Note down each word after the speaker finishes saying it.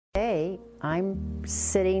I'm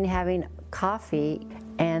sitting having coffee,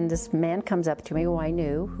 and this man comes up to me who I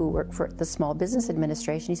knew, who worked for the Small Business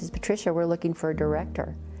Administration. He says, Patricia, we're looking for a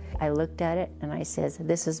director. I looked at it and I says,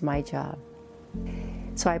 this is my job.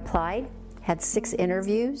 So I applied, had 6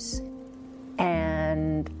 interviews,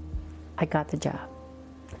 and I got the job.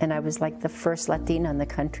 And I was like the first Latina in the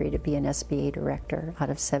country to be an SBA director out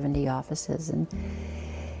of 70 offices. And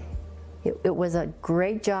it was a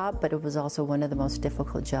great job, but it was also one of the most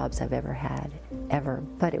difficult jobs I've ever had, ever.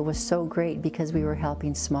 But it was so great because we were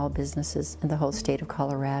helping small businesses in the whole state of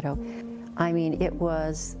Colorado. I mean, it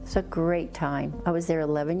was a great time. I was there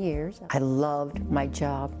 11 years. I loved my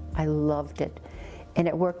job. I loved it. And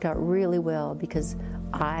it worked out really well because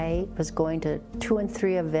I was going to 2 and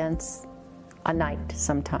 3 events a night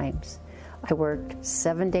sometimes. I worked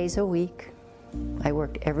 7 days a week. I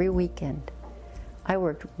worked every weekend. I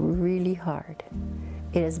worked really hard.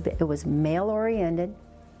 It was male-oriented,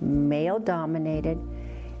 male-dominated,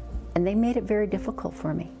 and they made it very difficult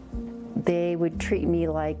for me. They would treat me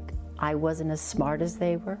like I wasn't as smart as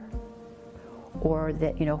they were, or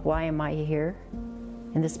that, you know, why am I here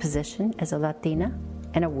in this position as a Latina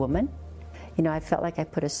and a woman? You know, I felt like I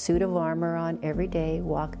put a suit of armor on every day,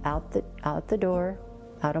 walk out the door,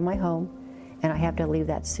 out of my home, and I have to leave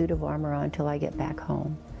that suit of armor on until I get back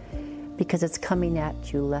home, because it's coming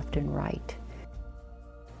at you left and right.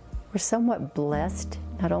 We're somewhat blessed,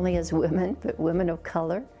 not only as women, but women of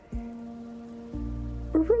color.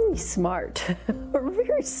 We're really smart. We're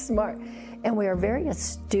very smart, and we are very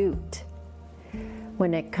astute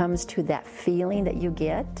when it comes to that feeling that you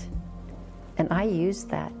get, and I use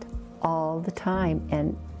that all the time,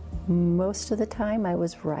 and most of the time I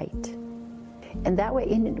was right. And that way,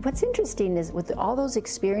 and what's interesting is with all those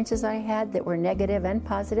experiences I had that were negative and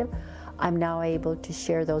positive, I'm now able to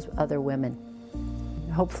share those with other women.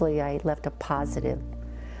 Hopefully I left a positive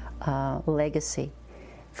legacy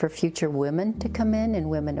for future women to come in, and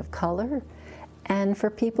women of color, and for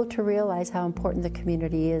people to realize how important the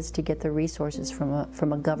community is to get the resources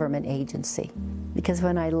from a government agency. Because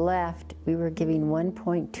when I left, we were giving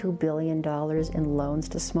 $1.2 billion in loans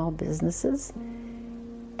to small businesses,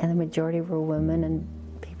 and the majority were women and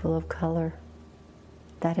people of color.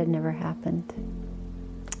 That had never happened.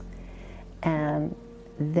 And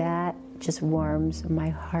that just warms my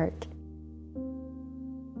heart.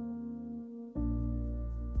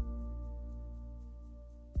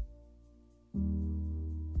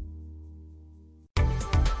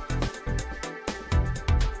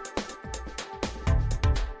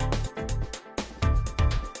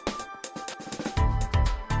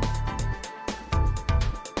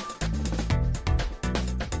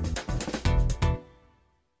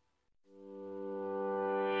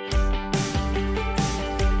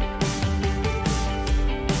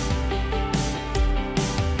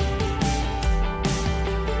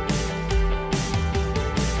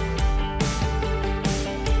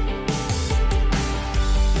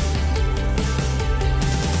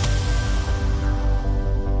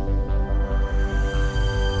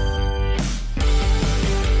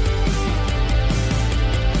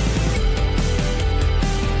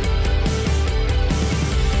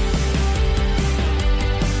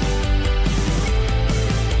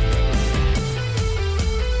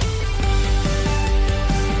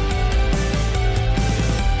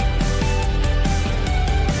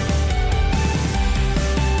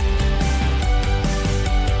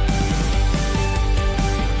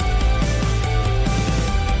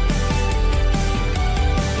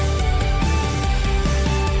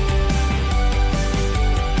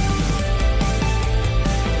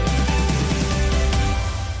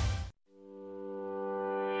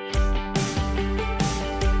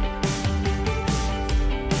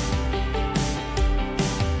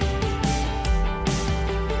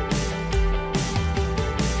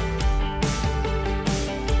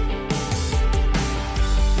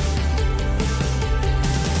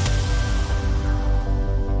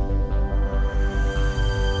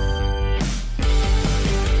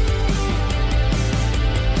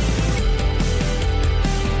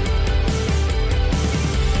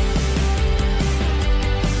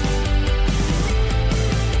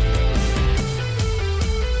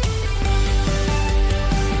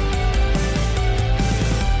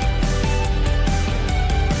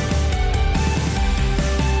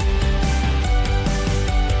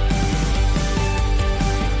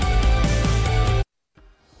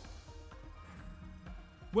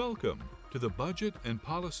 Welcome to the Budget and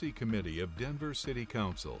Policy Committee of Denver City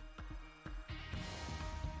Council.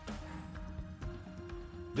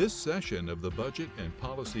 This session of the Budget and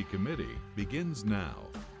Policy Committee begins now.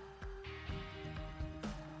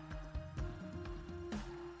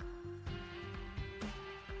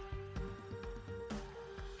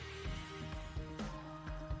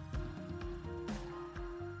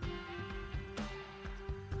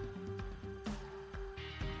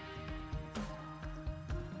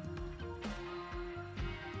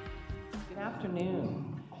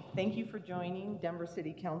 afternoon. Thank you for joining Denver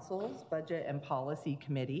City Council's Budget and Policy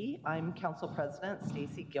Committee. I'm Council President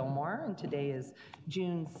Stacy Gilmore, and today is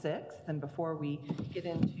June 6th. And before we get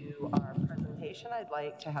into our presentation, I'd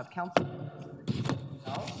like to have council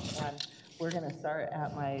members. And we're going to start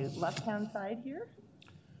at my left-hand side here.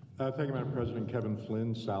 Thank you, Madam President. Kevin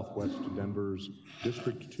Flynn, Southwest Denver's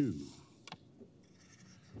District 2.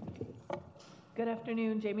 Good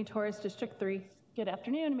afternoon, Jamie Torres, District 3. Good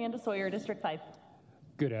afternoon, Amanda Sawyer, District 5.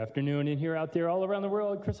 Good afternoon, and here out there all around the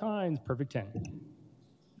world, Chris Hines, Perfect 10.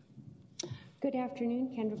 Good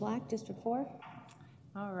afternoon, Kendra Black, District 4.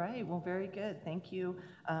 All right, well, very good. Thank you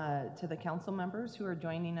to the council members who are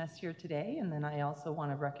joining us here today. And then I also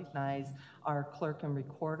want to recognize our clerk and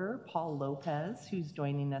recorder, Paul Lopez, who's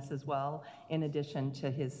joining us as well, in addition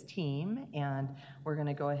to his team. And we're going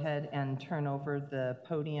to go ahead and turn over the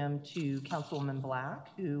podium to Councilwoman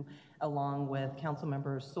Black, who, along with council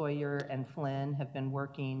members Sawyer and Flynn, have been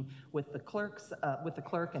working with the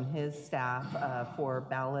clerk and his staff for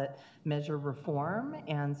ballot measure reform.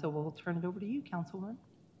 And so we'll turn it over to you, Councilwoman.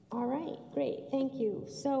 All right, great, thank you.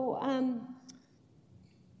 So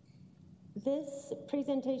this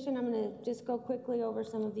presentation, I'm going to just go quickly over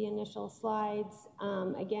some of the initial slides.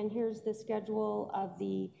 Again, here's the schedule of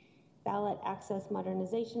the Ballot Access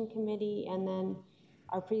Modernization Committee, and then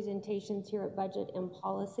our presentations here at Budget and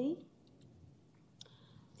Policy.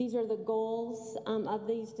 These are the goals of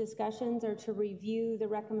these discussions, are to review the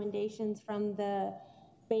recommendations from the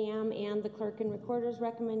BAM and the clerk and recorder's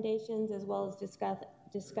recommendations, as well as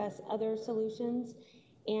discuss other solutions,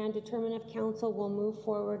 and determine if council will move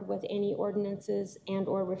forward with any ordinances and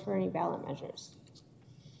or refer any ballot measures.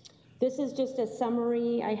 This is just a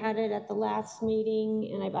summary. I had it at the last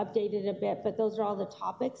meeting and I've updated a bit, but those are all the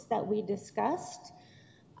topics that we discussed.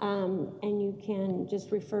 And you can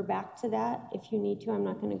just refer back to that if you need to. I'm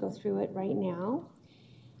not going to go through it right now.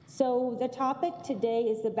 So the topic today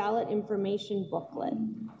is the ballot information booklet.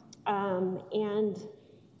 And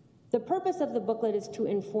the purpose of the booklet is to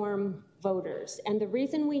inform voters. And the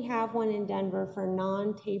reason we have one in Denver for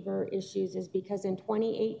non-Tabor issues is because in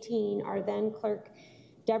 2018, our then clerk,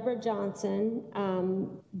 Deborah Johnson,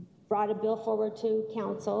 brought a bill forward to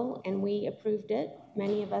council and we approved it.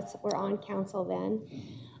 Many of us were on council then.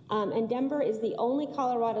 And Denver is the only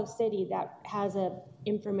Colorado city that has an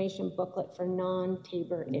information booklet for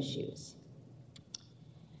non-Tabor issues.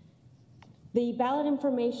 The ballot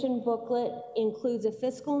information booklet includes a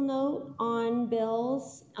fiscal note on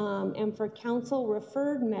bills, and for council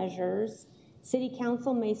referred measures, city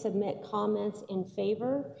council may submit comments in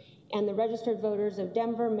favor, and the registered voters of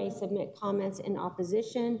Denver may submit comments in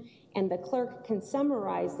opposition, and the clerk can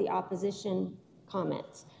summarize the opposition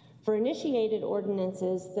comments. For initiated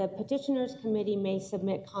ordinances, the petitioners committee may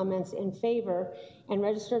submit comments in favor, and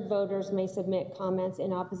registered voters may submit comments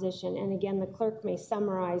in opposition. And again, the clerk may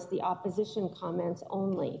summarize the opposition comments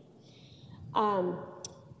only.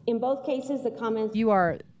 In both cases, the comments— You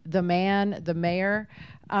are the man, the mayor.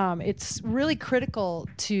 It's really critical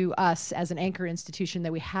to us as an anchor institution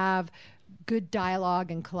that we have good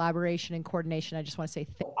dialogue and collaboration and coordination. I just want to say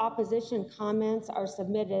opposition comments are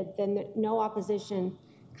submitted, then no opposition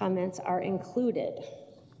comments are included.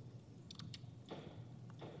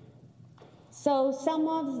 So some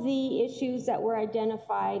of the issues that were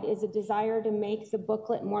identified is a desire to make the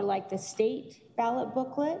booklet more like the state ballot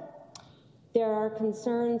booklet. There are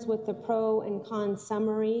concerns with the pro and con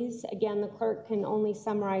summaries. Again, the clerk can only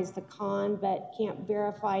summarize the con, but can't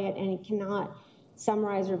verify it, and he cannot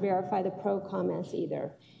summarize or verify the pro comments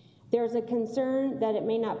either. There's a concern that it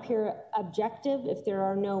may not appear objective if there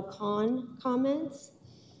are no con comments.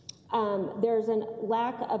 There's a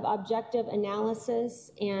lack of objective analysis,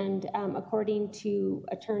 and according to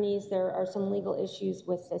attorneys, there are some legal issues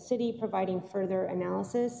with the city providing further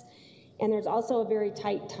analysis, and there's also a very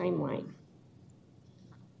tight timeline.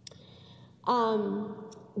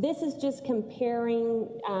 This is just comparing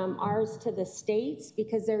ours to the states,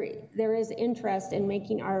 because there is interest in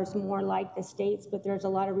making ours more like the states, but there's a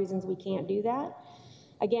lot of reasons we can't do that.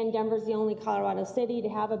 Again, Denver's the only Colorado city to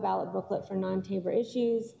have a ballot booklet for non-Tabor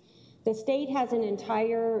issues. The state has an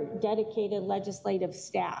entire dedicated legislative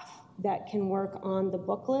staff that can work on the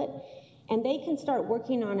booklet, and they can start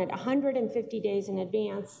working on it 150 days in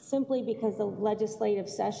advance simply because the legislative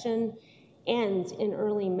session ends in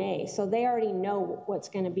early May. So they already know what's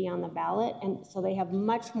going to be on the ballot, and so they have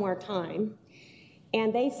much more time.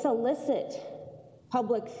 And they solicit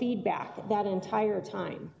public feedback that entire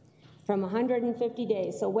time from 150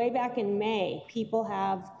 days. So way back in May, people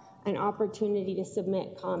have an opportunity to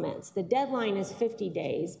submit comments. The deadline is 50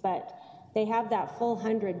 days, but they have that full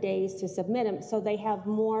 100 days to submit them, so they have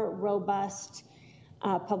more robust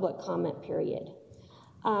public comment period.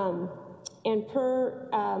 And per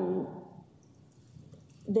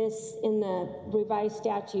this in the revised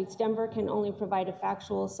statutes, Denver can only provide a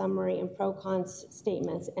factual summary and pro-con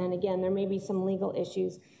statements. And again, there may be some legal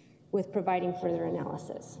issues with providing further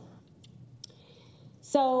analysis.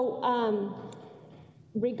 So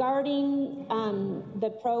regarding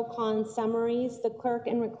the pro-con summaries, the clerk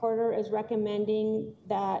and recorder is recommending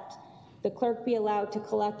that the clerk be allowed to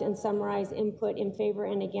collect and summarize input in favor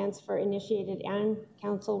and against for initiated and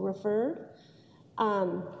council referred.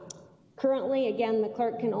 Currently, again, the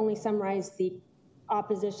clerk can only summarize the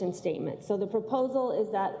opposition statement. So the proposal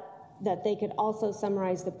is that they could also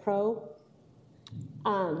summarize the pro.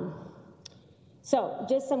 So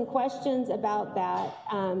just some questions about that.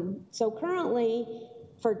 So currently,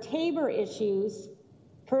 for Tabor issues,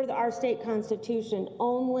 per our state constitution,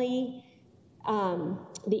 only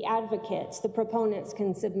the advocates, the proponents,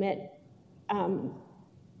 can submit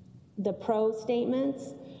the pro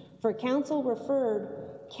statements. For council referred,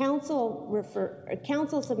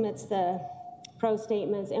 council submits the pro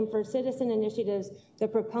statements, and for citizen initiatives, the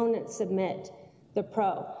proponents submit the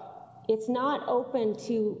pro. It's not open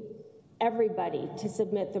to everybody to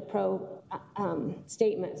submit the pro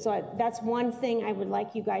statement. So that's one thing I would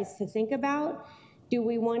like you guys to think about. Do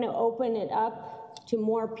we want to open it up to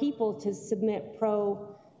more people to submit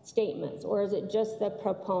pro statements, or is it just the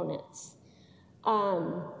proponents?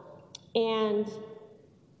 And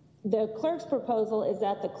the clerk's proposal is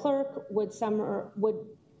that the clerk would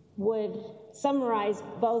summarize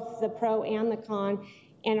both the pro and the con,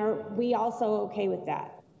 and are we also okay with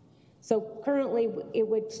that? So currently, it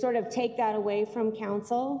would sort of take that away from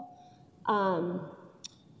council.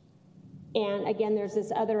 And again, there's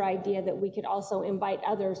this other idea that we could also invite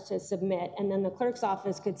others to submit, and then the clerk's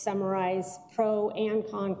office could summarize pro and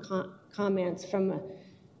con comments from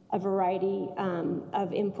a variety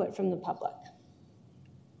of input from the public.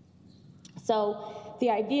 So the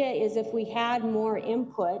idea is, if we had more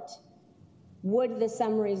input, would the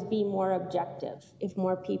summaries be more objective if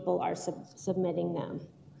more people are submitting them?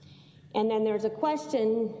 And then there's a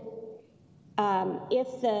question,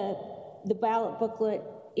 if the ballot booklet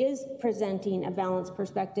is presenting a balanced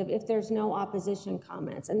perspective, if there's no opposition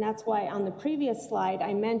comments. And that's why on the previous slide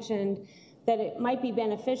I mentioned that it might be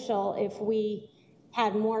beneficial if we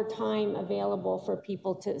had more time available for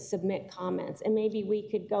people to submit comments, and maybe we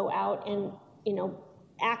could go out and, you know,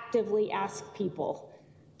 actively ask people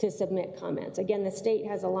to submit comments. Again, the state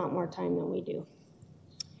has a lot more time than we do.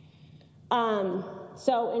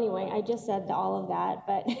 So anyway, I just said all of that,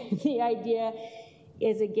 but the idea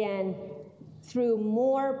is, again, through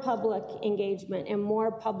more public engagement and more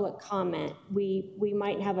public comment, we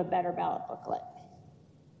might have a better ballot booklet.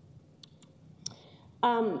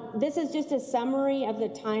 This is just a summary of the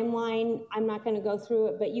timeline. I'm not going to go through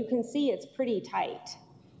it, but you can see it's pretty tight.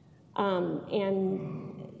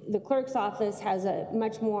 And the clerk's office has a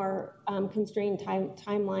much more constrained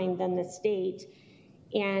timeline than the state,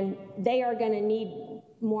 and they are going to need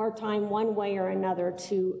more time one way or another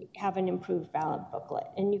to have an improved ballot booklet.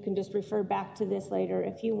 And you can just refer back to this later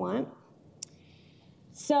if you want.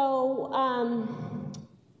 So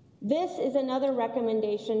this is another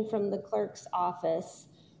recommendation from the clerk's office.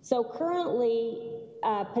 So currently,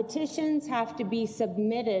 petitions have to be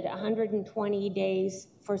submitted 120 days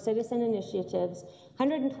for citizen initiatives,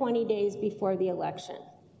 120 days before the election.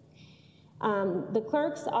 The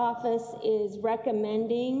clerk's office is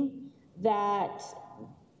recommending that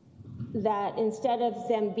instead of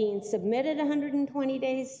them being submitted 120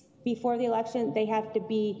 days before the election, they have to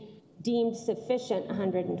be deemed sufficient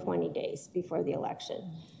 120 days before the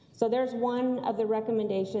election. So there's one of the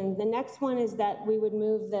recommendations. The next one is that we would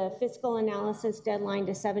move the fiscal analysis deadline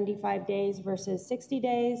to 75 days versus 60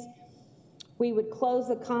 days. We would close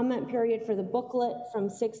the comment period for the booklet from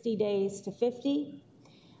 60 days to 50.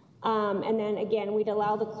 And then again, we'd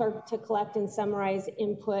allow the clerk to collect and summarize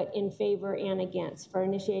input in favor and against for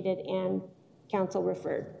initiated and council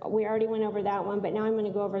referred. We already went over that one, but now I'm going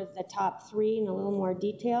to go over the top three in a little more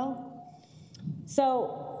detail.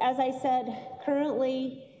 So as I said,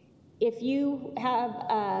 currently, if you have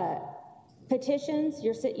petitions,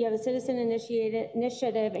 you have a citizen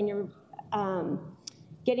initiative and you're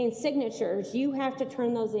getting signatures, you have to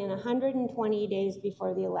turn those in 120 days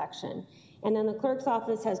before the election. And then the clerk's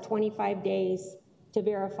office has 25 days to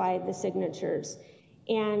verify the signatures.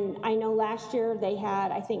 And I know last year they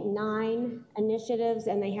had, I think, 9 initiatives,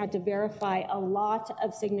 and they had to verify a lot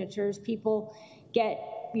of signatures. People get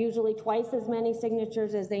usually twice as many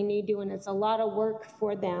signatures as they need to, and it's a lot of work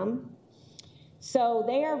for them. So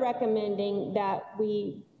they are recommending that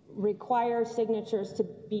we require signatures to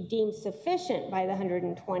be deemed sufficient by the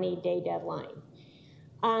 120-day deadline.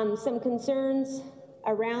 Some concerns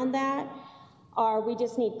around that are we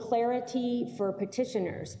just need clarity for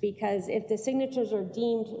petitioners, because if the signatures are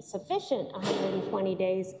deemed sufficient 120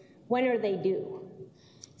 days, when are they due?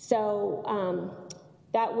 So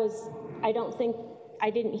that was, I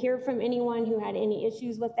didn't hear from anyone who had any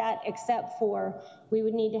issues with that, except for we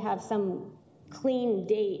would need to have some clean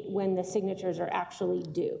date when the signatures are actually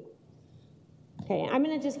due. Okay, I'm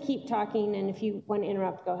going to just keep talking, and if you want to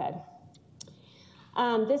interrupt, go ahead.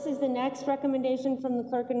 This is the next recommendation from the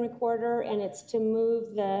clerk and recorder, and it's to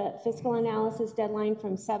move the fiscal analysis deadline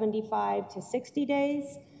from 75 to 60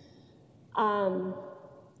 days. I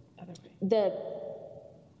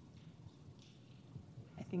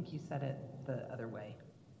think you said it the other way.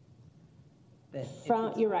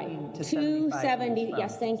 You're right. 270,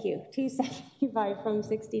 yes, thank you. 275 from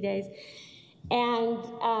 60 days. And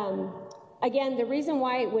again, the reason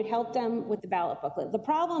why it would help them with the ballot booklet. The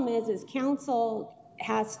problem is council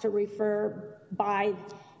has to refer by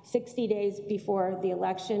 60 days before the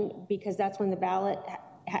election, because that's when the ballot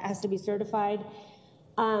has to be certified.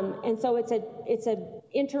 And so it's a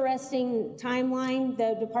interesting timeline.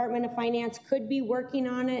 The Department of Finance could be working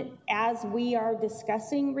on it as we are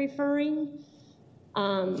discussing referring.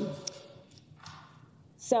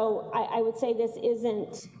 So I would say this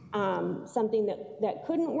isn't something that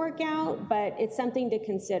couldn't work out, but it's something to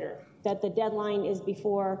consider, that the deadline is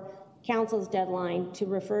before council's deadline to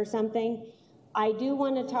refer something. I do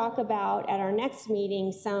want to talk about at our next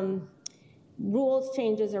meeting some rules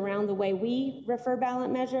changes around the way we refer ballot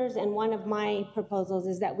measures, and one of my proposals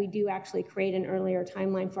is that we do actually create an earlier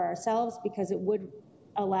timeline for ourselves, because it would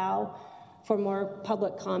allow for more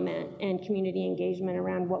public comment and community engagement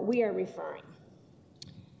around what we are referring.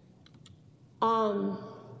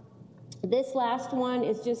 This last one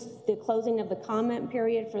is just the closing of the comment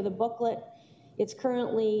period for the booklet. It's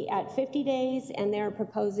currently at 50 days, and they're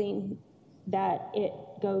proposing that it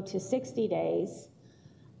go to 60 days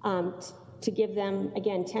to give them,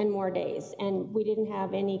 again, 10 more days. And we didn't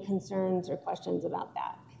have any concerns or questions about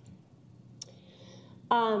that.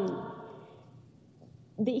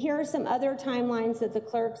 Here are some other timelines that the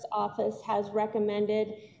clerk's office has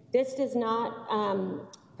recommended. This does not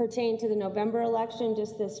pertain to the November election,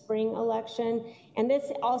 just the spring election. And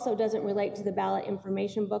this also doesn't relate to the ballot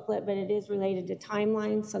information booklet, but it is related to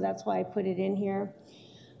timelines, so that's why I put it in here.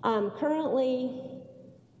 Currently,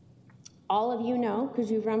 all of you know, because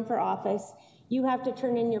you've run for office, you have to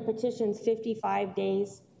turn in your petitions 55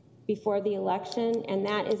 days before the election, and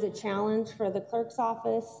that is a challenge for the clerk's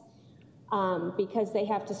office because they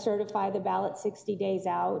have to certify the ballot 60 days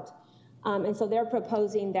out. And so they're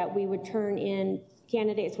proposing that we would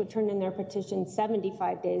candidates would turn in their petition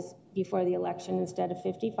 75 days before the election instead of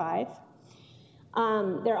 55.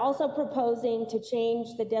 They're also proposing to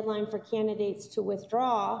change the deadline for candidates to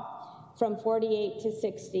withdraw from 48 to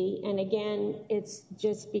 60. And again, it's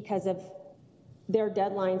just because of their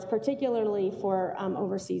deadlines, particularly for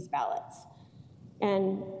overseas ballots.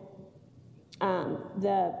 And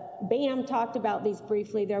the BAM talked about these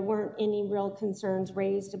briefly. There weren't any real concerns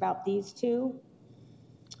raised about these two.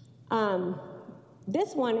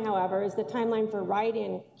 This one, however, is the timeline for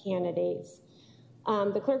write-in candidates.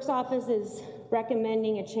 The clerk's office is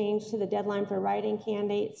recommending a change to the deadline for write-in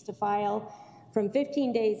candidates to file from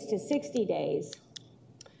 15 days to 60 days.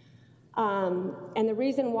 And the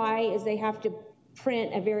reason why is they have to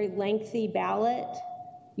print a very lengthy ballot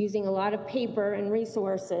using a lot of paper and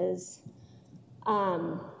resources,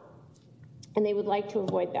 and they would like to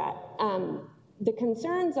avoid that. The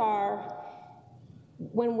concerns are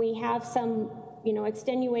when we have some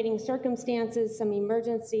extenuating circumstances, some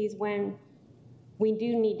emergencies, when we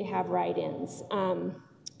do need to have write-ins.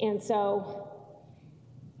 And so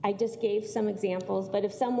I just gave some examples, but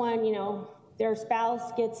if someone, their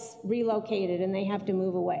spouse gets relocated and they have to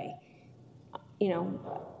move away,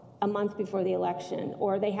 a month before the election,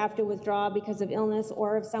 or they have to withdraw because of illness,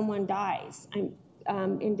 or if someone dies.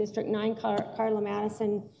 In District 9, Carla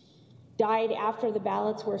Madison died after the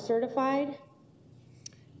ballots were certified.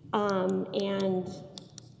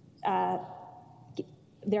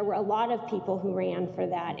 There were a lot of people who ran for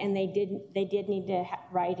that, and they did need to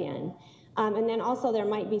write in. And then also there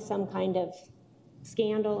might be some kind of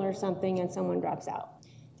scandal or something and someone drops out.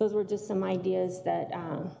 Those were just some ideas that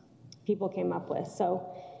people came up with. So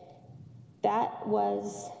that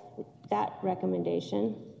was that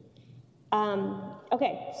recommendation.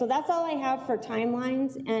 Okay, so that's all I have for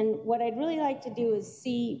timelines, and what I'd really like to do is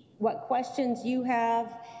see what questions you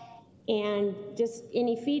have And just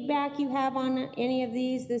any feedback you have on any of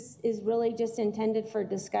these, this is really just intended for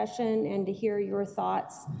discussion and to hear your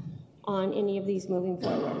thoughts on any of these moving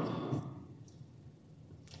forward.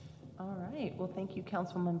 All right, well, thank you,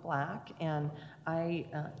 Councilwoman Black. And I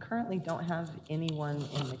currently don't have anyone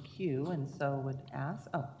in the queue, and so would ask,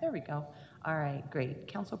 oh, there we go. All right, great.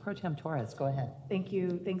 Council Pro Tem Torres, go ahead. Thank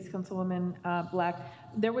you. Thanks, Councilwoman Black.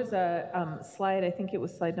 There was a slide, I think it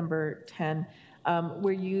was slide number 10,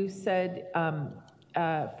 where you said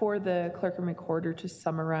for the clerk and recorder to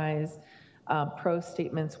summarize pro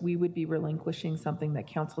statements, we would be relinquishing something that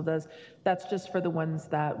council does. That's just for the ones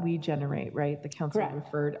that we generate, right? The council Correct.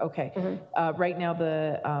 referred. Okay. Right now,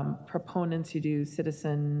 the proponents who do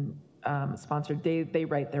citizen sponsored, they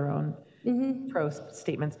write their own pro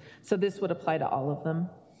statements. So this would apply to all of them?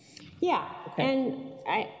 Yeah, Okay. and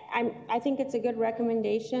I think it's a good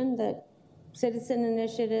recommendation that citizen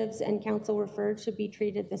initiatives and council referred should be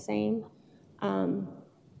treated the same.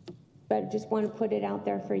 But just want to put it out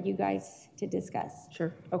there for you guys to discuss.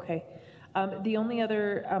 Sure, okay. The only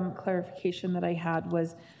other clarification that I had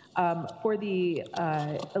was for the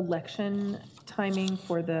election timing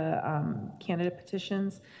for the candidate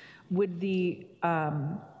petitions, would the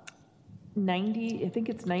 90, I think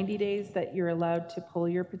it's 90 days that you're allowed to pull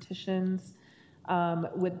your petitions,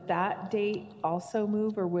 would that date also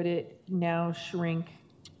move, or would it now shrink?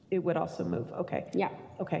 It would also move, okay. Yeah,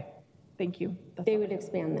 Okay, thank you. That's they all. would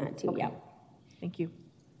expand that too, yeah. Thank you.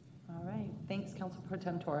 All right, thanks, Council Pro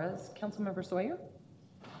Tem Torres. Councilmember Sawyer?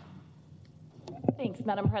 Thanks,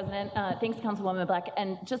 Madam President. Thanks, Councilwoman Black.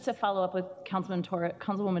 And just to follow up with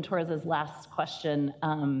Councilwoman Torres's last question,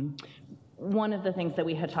 one of the things that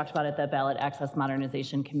we had talked about at the Ballot Access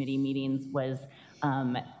Modernization Committee meetings was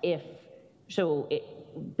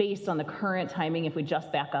based on the current timing, if we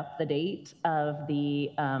just back up the date of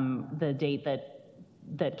the date that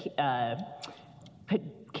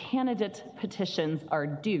candidate petitions are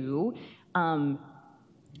due,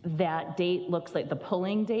 that date looks like the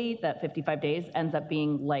polling date, that 55 days, ends up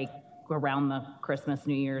being like around the Christmas,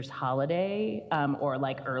 New Year's holiday, or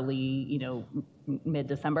like early,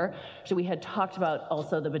 mid-December. So we had talked about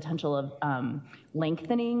also the potential of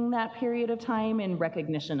lengthening that period of time in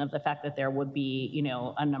recognition of the fact that there would be,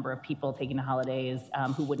 a number of people taking the holidays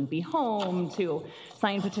who wouldn't be home to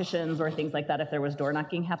sign petitions or things like that if there was door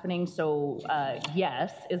knocking happening. So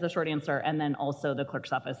yes, is the short answer. And then also the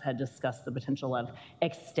clerk's office had discussed the potential of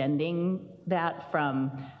extending that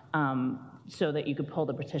from so that you could pull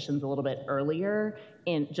the petitions a little bit earlier,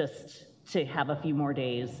 in just to have a few more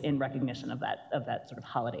days in recognition of that sort of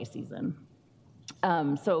holiday season.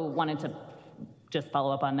 So wanted to just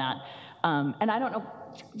follow up on that. And I don't know,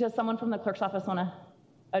 does someone from the clerk's office want to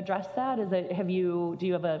address that? Do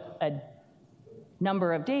you have a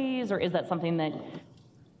number of days, or is that something that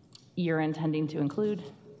you're intending to include?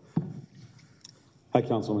 Hi,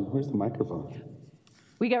 Councilman. Where's the microphone?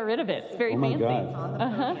 We got rid of it. It's very fancy. God. On the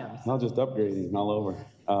podium. I'll just upgrading all over.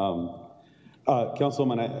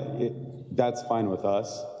 Councilwoman, that's fine with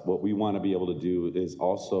us. What we want to be able to do is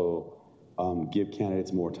also give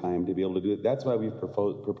candidates more time to be able to do it. That's why we've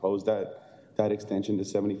proposed that extension to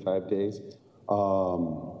 75 days.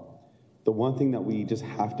 The one thing that we just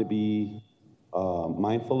have to be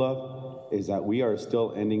mindful of is that we are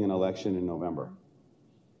still ending an election in November.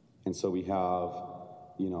 And so we have,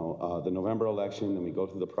 the November election, then we go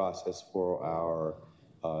through the process for our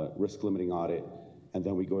risk limiting audit, and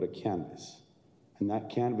then we go to canvass. And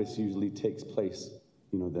that canvass usually takes place,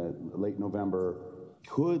 the late November,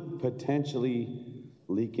 could potentially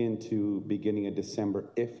leak into beginning of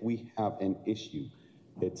December if we have an issue.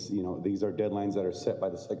 It's, these are deadlines that are set by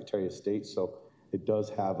the Secretary of State, so it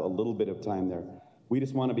does have a little bit of time there. We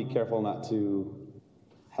just want to be careful not to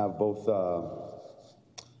have both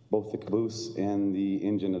the caboose and the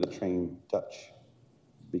engine of the train touch.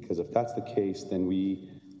 Because if that's the case, then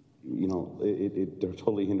it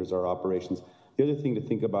totally hinders our operations. The other thing to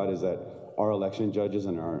think about is that our election judges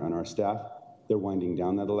and our staff, they're winding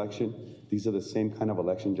down that election. These are the same kind of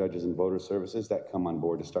election judges and voter services that come on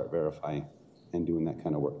board to start verifying and doing that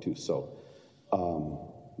kind of work too. So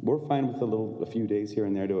we're fine with a few days here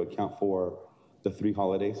and there to account for the 3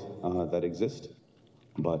 holidays that exist.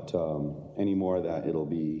 But any more of that, it'll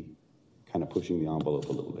be kind of pushing the envelope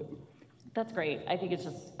a little bit. That's great. I think it's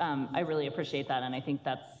just, I really appreciate that. And I think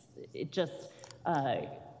it just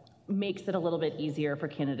makes it a little bit easier for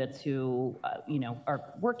candidates who, are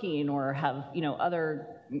working or have, other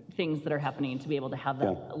things that are happening to be able to have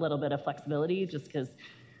that a little bit of flexibility, just because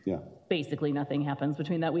basically nothing happens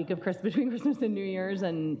between that week of between Christmas and New Year's.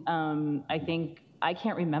 And I think, I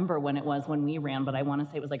can't remember when it was when we ran, but I want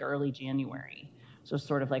to say it was like early January So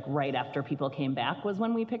sort of like right after people came back was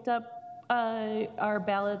when we picked up our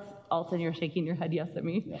ballots. Alton, you're shaking your head yes at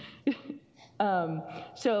me. Yeah.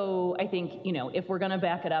 So I think, you know, if we're going to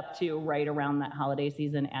back it up to right around that holiday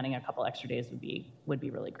season, adding a couple extra days would be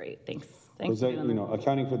really great. Thanks. Thanks. So, you know,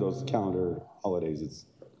 accounting for those calendar holidays, it's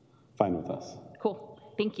fine with us. Cool.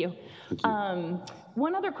 Thank you. Thank you.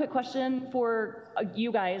 One other quick question for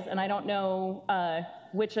you guys, and I don't know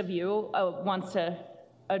which of you wants to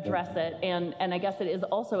address it, and I guess it is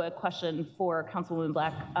also a question for Councilwoman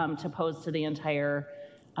Black to pose to the entire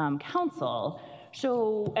council.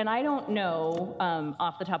 So, and I don't know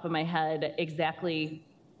off the top of my head exactly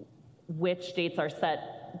which dates are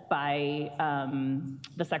set by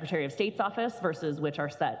the Secretary of State's office versus which are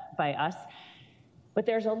set by us, but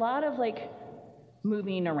there's a lot of like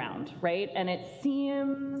moving around, right? And it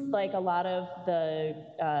seems like a lot of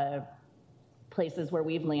the places where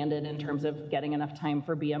we've landed in terms of getting enough time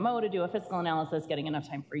for BMO to do a fiscal analysis, getting enough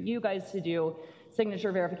time for you guys to do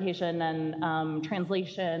signature verification and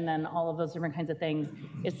translation and all of those different kinds of things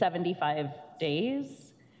is 75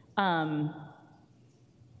 days.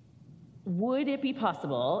 Would it be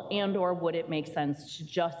possible and or would it make sense to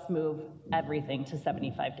just move everything to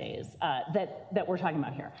 75 days that we're talking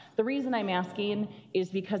about here? The reason I'm asking is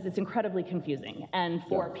because it's incredibly confusing, and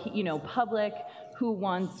for public who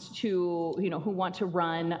wants to who want to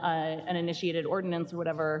run an initiated ordinance or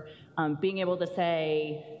whatever, being able to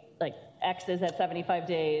say like X is at 75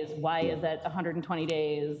 days, Y is at 120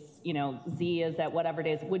 days, Z is at whatever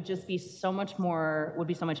days, would just be so much more, would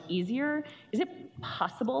be so much easier. Is it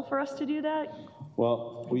possible for us to do that?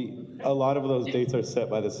 Well, a lot of those dates are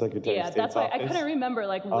set by the Secretary of State's that's why office. I couldn't remember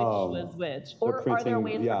like which was which. Or are there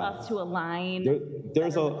ways for us to align?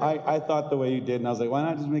 I thought the way you did, and I was like, why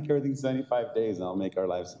not just make everything 75 days and I'll make our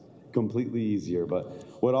lives completely easier. But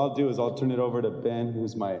what I'll do is I'll turn it over to Ben,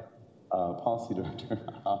 who's my policy director in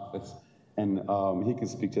our office, and he can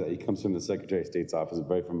speak to that. He comes from the Secretary of State's office,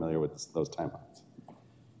 very familiar with those timelines.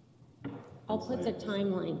 I'll put the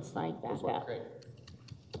timeline slide back up. Great.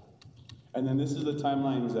 And then this is the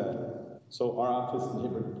timelines that, so our office is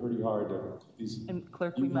hit pretty hard. And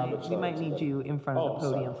clerk, we might need you in front of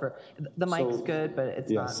the podium for, the mic's good, but it's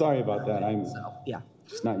not. Yeah, sorry about that. I'm yeah,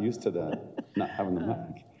 just not used to that, not having the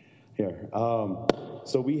mic here.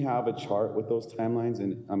 So we have a chart with those timelines,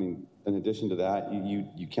 and I mean, in addition to that,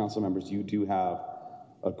 you council members, you do have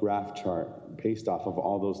a graph chart based off of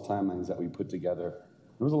all those timelines that we put together.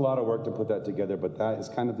 There was a lot of work to put that together, but that is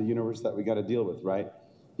kind of the universe that we got to deal with, right?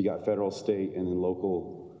 You got federal, state, and then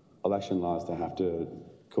local election laws that have to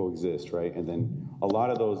coexist, right? And then a lot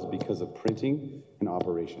of those because of printing and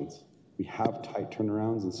operations. We have tight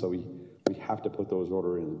turnarounds, and so we have to put those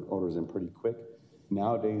orders in pretty quick.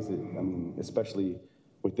 Nowadays, I mean, especially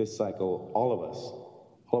with this cycle, all of us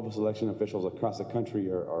election officials across the country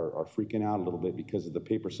are freaking out a little bit because of the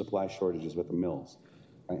paper supply shortages with the mills.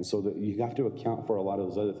 Right? And so you have to account for a lot of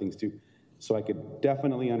those other things too. So I could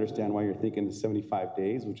definitely understand why you're thinking the 75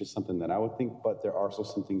 days, which is something that I would think, but there are also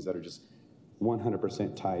some things that are just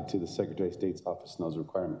 100% tied to the Secretary of State's office and those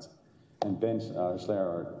requirements. And Ben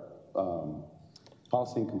Schleier, our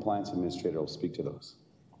Policy and Compliance Administrator, will speak to those.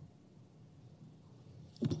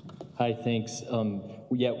 Hi, thanks.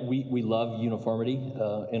 We love uniformity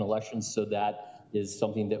in elections, so that is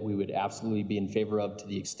something that we would absolutely be in favor of to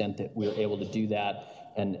the extent that we're able to do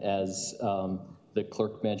that. And as the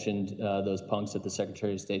clerk mentioned, those punks at the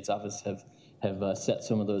Secretary of State's office have set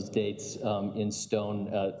some of those dates in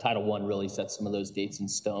stone. Title I really sets some of those dates in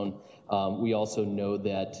stone. We also know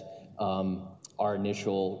that our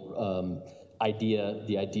initial idea,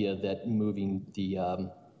 the idea that moving the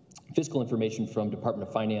fiscal information from Department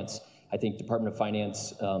of Finance, I think Department of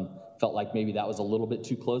Finance felt like maybe that was a little bit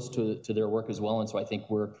too close to their work as well, and so I think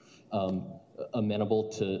we're amenable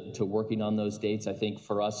to working on those dates. I think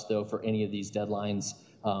for us, though, for any of these deadlines,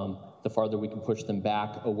 the farther we can push them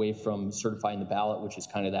back away from certifying the ballot, which is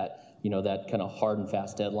kind of that, that kind of hard and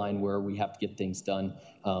fast deadline where we have to get things done,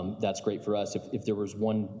 that's great for us. If there was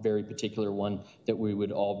one very particular one that we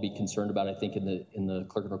would all be concerned about, I think in the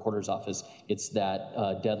clerk and recorder's office, it's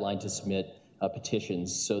that deadline to submit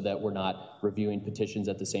petitions, so that we're not reviewing petitions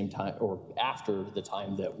at the same time or after the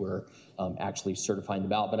time that we're actually certifying the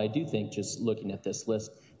ballot. But I do think, just looking at this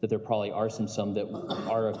list, that there probably are some that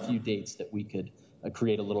are a few dates that we could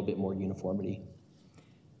create a little bit more uniformity.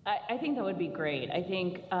 I think that would be great. I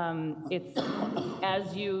think it's,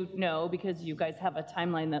 as you know, because you guys have a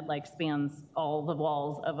timeline that like spans all the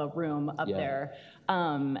walls of a room up there.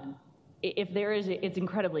 If there is, it's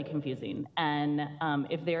incredibly confusing. And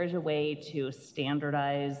if there is a way to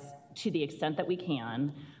standardize, to the extent that we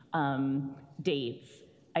can, dates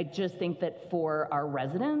I just think that for our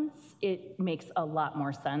residents, it makes a lot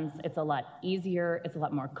more sense. It's a lot easier, it's a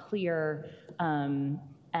lot more clear,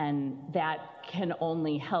 and that can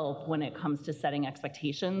only help when it comes to setting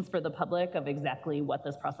expectations for the public of exactly what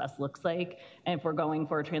this process looks like. And if we're going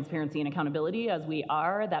for transparency and accountability, as we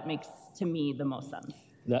are, that makes, to me, the most sense.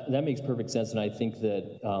 That makes perfect sense, and I think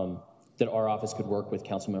that that our office could work with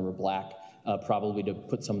Councilmember Black probably to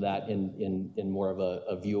put some of that in more of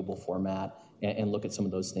a viewable format and look at some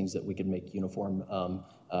of those things that we could make uniform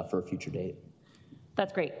for a future date.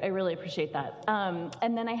 That's great. I really appreciate that.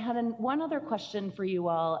 And then I had one other question for you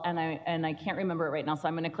all, and I can't remember it right now, so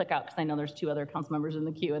I'm going to click out because I know there's 2 other council members in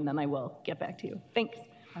the queue, and then I will get back to you. Thanks.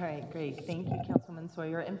 All right, great. Thank you, Councilman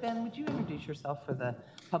Sawyer. And Ben, would you introduce yourself for the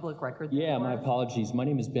public record? Yeah, my apologies. My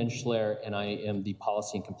name is Ben Schler, and I am the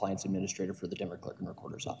Policy and Compliance Administrator for the Denver Clerk and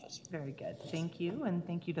Recorder's Office. Very good. Thank you, and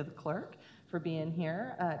thank you to the clerk for being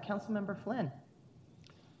here. Councilmember Flynn.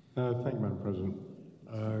 Thank you, Madam President.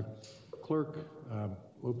 Clerk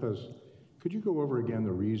Lopez, could you go over again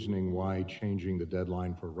the reasoning why changing the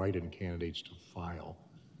deadline for write-in candidates to file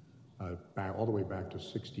all the way back to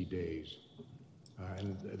 60 days?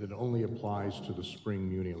 And it only applies to the spring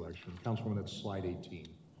muni election. Councilwoman, that's slide 18.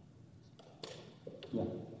 Yeah.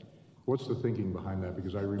 What's the thinking behind that?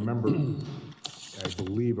 Because I remember, I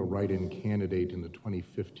believe, a write-in candidate in the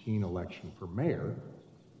 2015 election for mayor,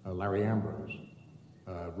 Larry Ambrose,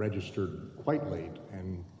 registered quite late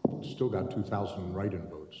and still got 2,000 write-in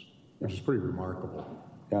votes, which is pretty remarkable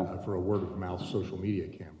for a word-of-mouth social media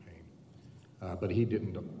campaign. But he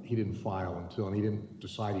didn't file until, and he didn't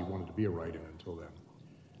decide he wanted to be a write-in until then,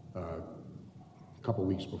 a couple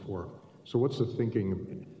weeks before. So what's the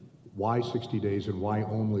thinking? Why 60 days and why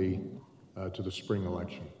only to the spring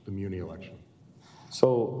election, the muni election?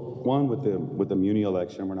 So one, with the muni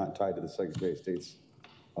election, we're not tied to the Secretary of State's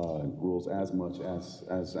rules as much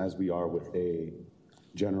as we are with a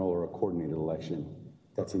general or a coordinated election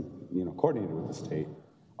that's coordinated with the state.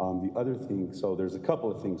 The other thing, so there's a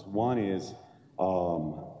couple of things. One is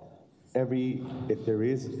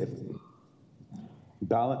if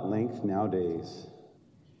ballot length nowadays,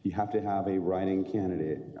 you have to have a write-in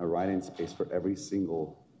candidate, a write-in space for every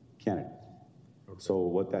single candidate. Okay. So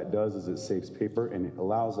what that does is it saves paper and it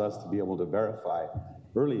allows us to be able to verify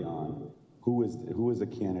early on who is a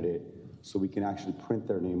candidate, so we can actually print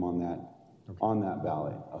their name on that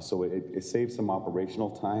ballot. So it saves some operational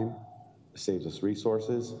time. It saves us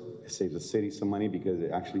resources. It saves the city some money because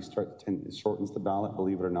it actually shortens the ballot,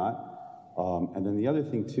 believe it or not. And then the other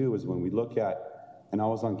thing too is when we look at, and I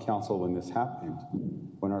was on council when this happened,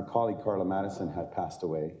 when our colleague Carla Madison had passed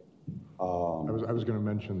away. I was going to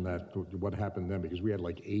mention that, what happened then, because we had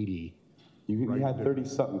like 80. You had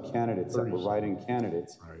 30-something candidates that were write-in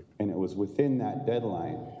candidates, right, and it was within that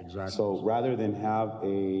deadline. Exactly. So rather than have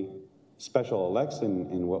a special election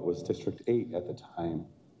in what was District 8 at the time,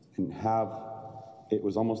 and it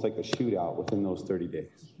was almost like a shootout within those 30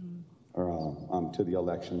 days to the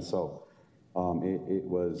election. So it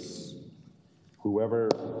was whoever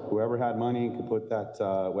had money could put that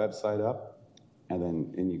website up,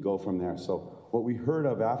 and you go from there. So what we heard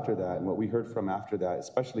of after that, and what we heard from after that,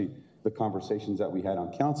 especially the conversations that we had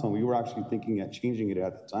on council, and we were actually thinking at changing it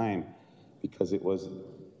at the time because it was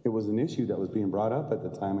an issue that was being brought up at the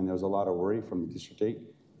time, and there was a lot of worry from the District 8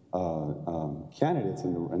 candidates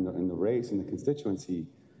in the race, in the constituency,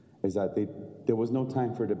 is that there was no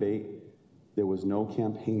time for debate, there was no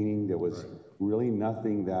campaigning, there was really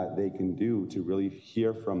nothing that they can do to really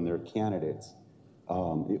hear from their candidates.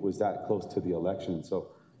 It was that close to the election. So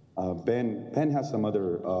Ben has some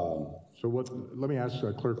other... let me ask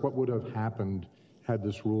Clerk, what would have happened had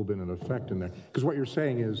this rule been in effect in there? Because what you're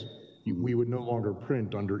saying is we would no longer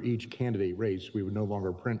print under each candidate race, we would no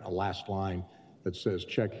longer print a last line that says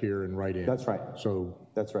check here and write in. That's right. So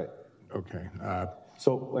that's right. Okay.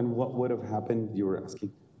 And what would have happened, you were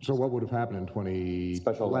asking? So what would have happened in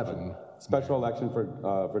 2011? Special election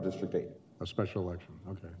for District 8. A special election,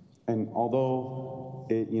 okay. And although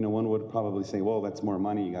one would probably say, well, that's more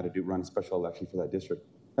money, you got to run a special election for that district.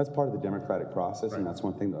 That's part of the democratic process, and that's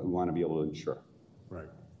one thing that we want to be able to ensure. Right.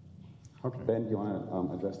 Okay. Ben, do you want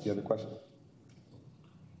to address the other question?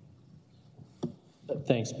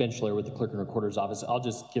 Thanks, Ben Schler with the Clerk and Recorder's Office. I'll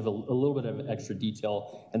just give a little bit of extra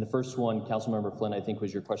detail. And the first one, Councilmember Flynn, I think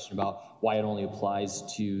was your question about why it only applies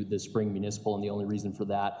to the spring municipal, and the only reason for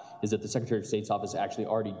that is that the Secretary of State's office actually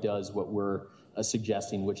already does what we're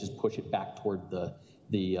suggesting, which is push it back toward the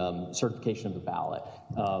certification of the ballot.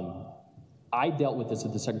 I dealt with this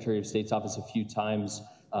at the Secretary of State's office a few times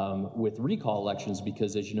with recall elections,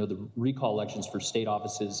 because as you know, the recall elections for state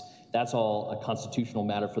offices, that's all a constitutional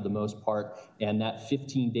matter for the most part. And that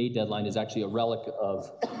 15-day deadline is actually a relic of,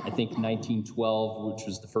 I think, 1912, which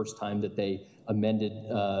was the first time that they amended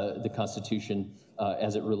the Constitution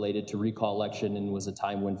as it related to recall election, and was a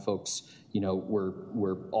time when folks, you know,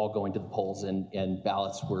 were all going to the polls, and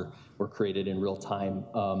ballots were created in real time.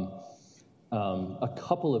 A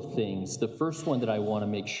couple of things. The first one that I want to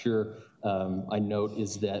make sure I note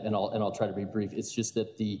is that, and I'll try to be brief. It's just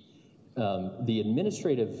that the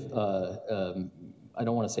administrative, I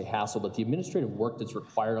don't want to say hassle, but the administrative work that's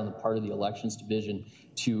required on the part of the Elections Division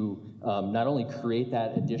to not only create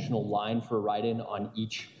that additional line for a write-in on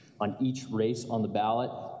each race on the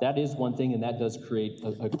ballot, that is one thing, and that does create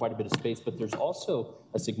quite a bit of space. But there's also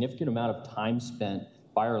a significant amount of time spent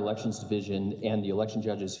by our Elections Division and the election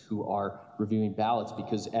judges who are reviewing ballots,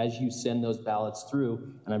 because as you send those ballots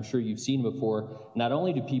through, and I'm sure you've seen before, not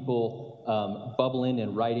only do people bubble in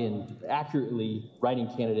and write in accurately writing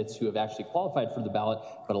candidates who have actually qualified for the ballot,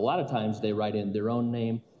 but a lot of times they write in their own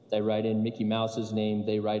name, they write in Mickey Mouse's name,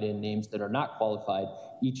 they write in names that are not qualified.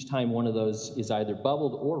 Each time one of those is either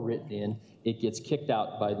bubbled or written in, it gets kicked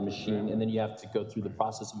out by the machine, and then you have to go through the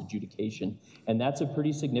process of adjudication. And that's a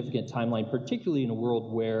pretty significant timeline, particularly in a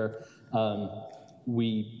world where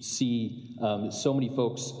we see so many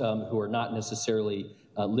folks who are not necessarily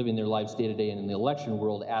living their lives day to day and in the election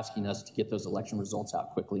world asking us to get those election results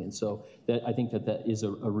out quickly. And so I think that is a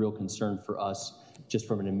real concern for us, just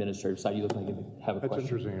from an administrative side. You look like you have a question.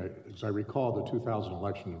 That's interesting. As I recall the 2000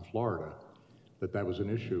 election in Florida, that was an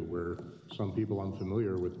issue where some people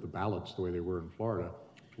unfamiliar with the ballots the way they were in Florida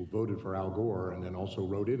who voted for Al Gore and then also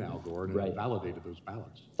wrote in Al Gore and right. validated those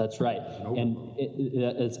ballots. That's right. And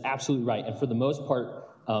it's absolutely right. And for the most part,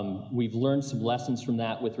 we've learned some lessons from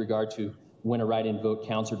that with regard to when a write-in vote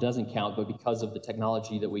counts or doesn't count, but because of the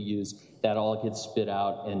technology that we use, that all gets spit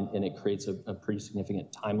out, and it creates a pretty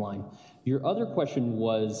significant timeline. Your other question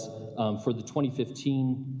was for the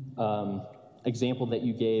 2015 example that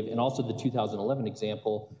you gave, and also the 2011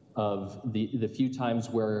 example of the few times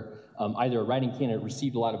where either a write-in candidate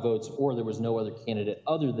received a lot of votes or there was no other candidate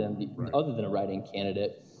other than a write-in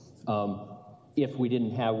candidate. If we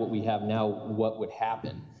didn't have what we have now, what would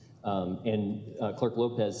happen? And Clerk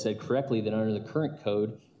Lopez said correctly that under the current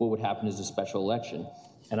code, what would happen is a special election.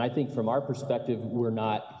 And I think from our perspective, we're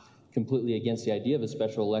not completely against the idea of a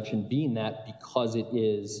special election, being that because it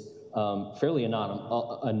is fairly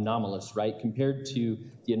anomalous, right? Compared to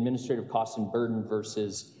the administrative cost and burden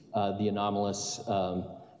versus the anomalous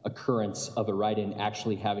occurrence of a write-in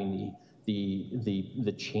actually having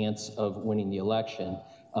the chance of winning the election.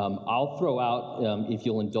 I'll throw out, if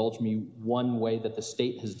you'll indulge me, one way that the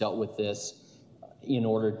state has dealt with this in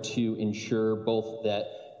order to ensure both that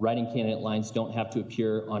write-in candidate lines don't have to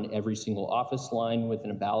appear on every single office line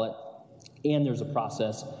within a ballot, and there's a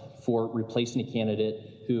process for replacing a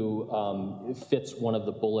candidate who fits one of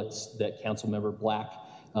the bullets that Councilmember Black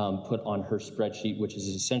put on her spreadsheet, which is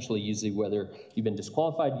essentially usually whether you've been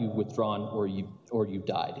disqualified, you've withdrawn, or you've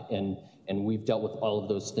died. And we've dealt with all of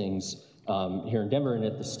those things here in Denver and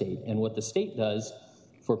at the state. And what the state does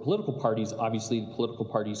for political parties, obviously the political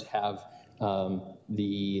parties have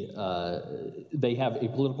they have a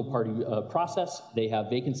political party process, they have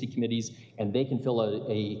vacancy committees, and they can fill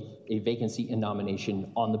a vacancy in nomination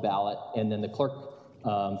on the ballot. And then the clerk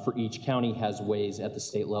for each county has ways at the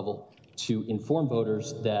state level to inform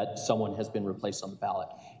voters that someone has been replaced on the ballot.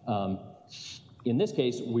 In this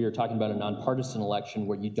case, we are talking about a nonpartisan election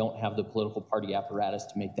where you don't have the political party apparatus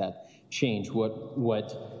to make that change. What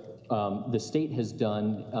the state has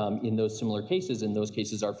done in those similar cases, and those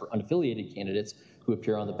cases are for unaffiliated candidates who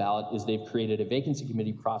appear on the ballot, is they've created a vacancy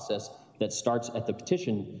committee process that starts at the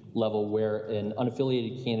petition level, where an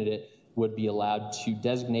unaffiliated candidate would be allowed to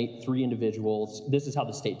designate 3 individuals. This is how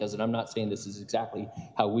the state does it. I'm not saying this is exactly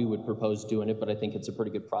how we would propose doing it, but I think it's a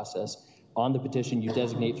pretty good process. On the petition, you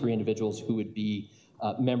designate 3 individuals who would be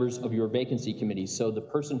members of your vacancy committee. So the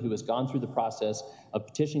person who has gone through the process of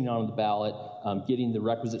petitioning on the ballot, getting the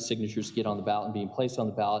requisite signatures to get on the ballot and being placed on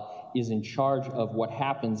the ballot, is in charge of what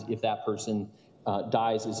happens if that person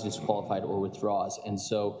dies, is disqualified, or withdraws. And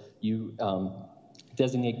so you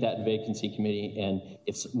designate that vacancy committee, and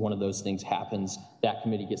if one of those things happens, that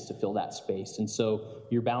committee gets to fill that space. And so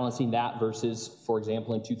you're balancing that versus, for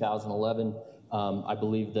example, in 2011, I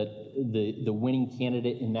believe that the winning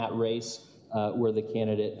candidate in that race, where the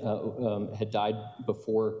candidate had died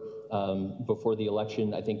before the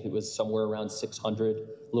election, I think it was somewhere around 600, a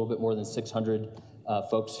little bit more than 600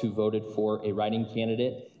 folks who voted for a write-in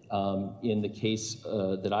candidate. In the case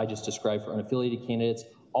that I just described for unaffiliated candidates,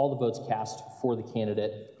 all the votes cast for the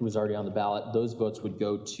candidate who was already on the ballot, those votes would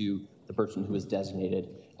go to the person who was designated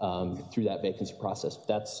through that vacancy process.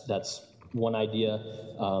 That's one idea.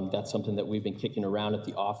 That's something that we've been kicking around at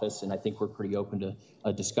the office, and I think we're pretty open to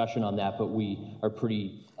a discussion on that, but we are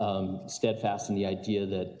pretty steadfast in the idea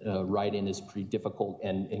that write-in is pretty difficult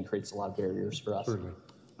and creates a lot of barriers for us. Certainly.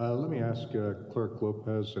 Let me ask Clerk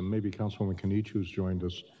Lopez, and maybe Councilwoman Kanich, who's joined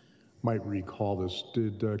us, might recall this.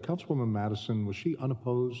 Did Councilwoman Madison, was she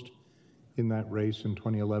unopposed in that race in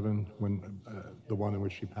 2011, when the one in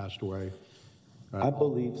which she passed away? I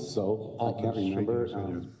believe so. I can't remember.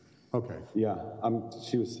 Okay. Yeah,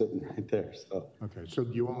 she was sitting right there, so. Okay, so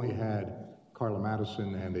you only had Carla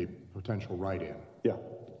Madison and a potential write-in? Yeah.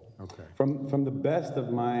 Okay. From the best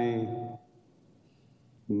of my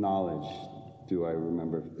knowledge, do I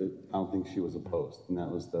remember, I don't think she was opposed, and that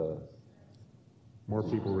was the... More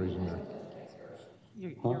people raising their...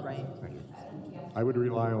 You're right. Thank you. I would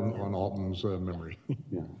rely on Alton's memory.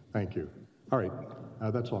 Yeah. Thank you. All right,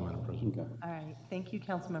 that's all, Madam President. Okay. All right, thank you,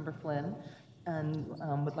 Councilmember Flynn, and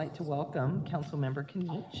would like to welcome Councilmember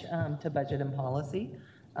Kanich to Budget and Policy.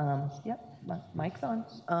 Yep, mic's on.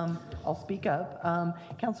 I'll speak up.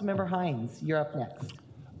 Councilmember Hines, you're up next.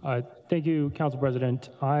 Thank you, Council President.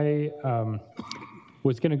 I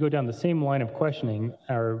was going to go down the same line of questioning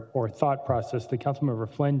or thought process that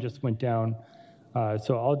Councilmember Flynn just went down,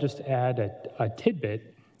 so I'll just add a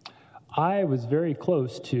tidbit. I was very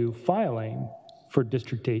close to filing for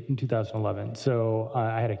District 8 in 2011. So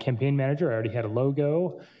I had a campaign manager, I already had a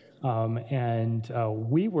logo, and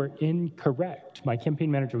we were incorrect. My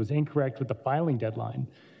campaign manager was incorrect with the filing deadline.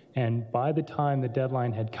 And by the time the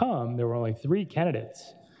deadline had come, there were only 3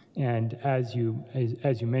 candidates. And as you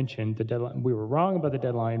mentioned, the deadline, we were wrong about the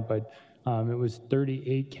deadline, but it was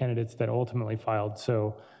 38 candidates that ultimately filed.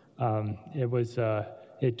 So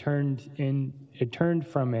it turned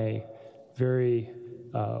from a very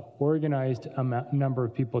organized number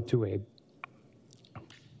of people to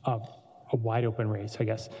a wide open race, I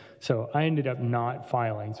guess. So I ended up not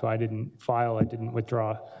filing. So I didn't file, I didn't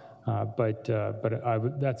withdraw, but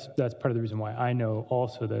that's part of the reason why I know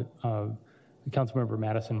also that Councilmember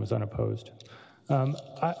Madison was unopposed.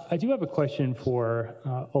 I do have a question for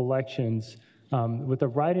elections. With a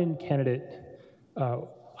write-in candidate,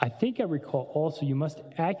 I think I recall also you must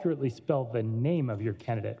accurately spell the name of your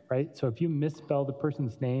candidate, right? So if you misspell the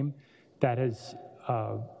person's name, that is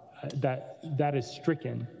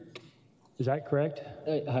stricken. Is that correct?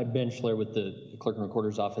 Hi, Ben Schler with the Clerk and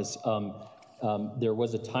Recorder's Office. There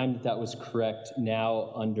was a time that was correct.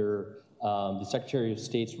 Now under the Secretary of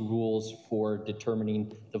State's rules for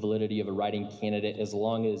determining the validity of a write-in candidate, as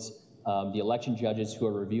long as the election judges who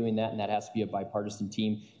are reviewing that, and that has to be a bipartisan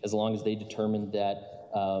team, as long as they determine that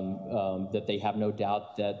that they have no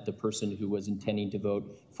doubt that the person who was intending to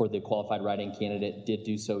vote for the qualified write-in candidate did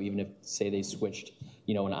do so, even if, say, they switched,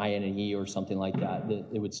 an I and an E or something like that,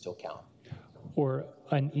 it would still count. Or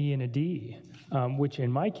an E and a D, which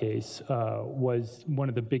in my case was one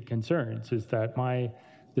of the big concerns, is that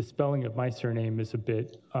the spelling of my surname is a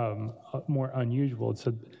bit more unusual.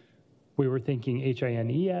 So we were thinking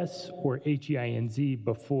H-I-N-E-S or H-E-I-N-Z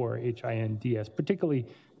before H-I-N-D-S, particularly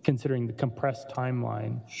considering the compressed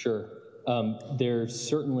timeline. Sure. There's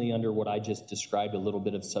certainly, under what I just described, a little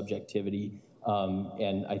bit of subjectivity.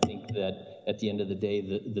 And I think that at the end of the day,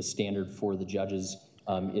 the standard for the judges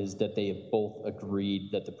is that they have both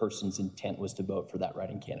agreed that the person's intent was to vote for that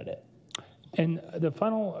write-in candidate. And the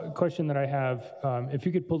final question that I have, if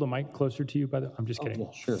you could pull the mic closer to you, I'm just kidding.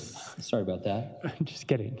 Yeah, sure. Sorry about that. I'm just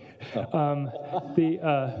kidding.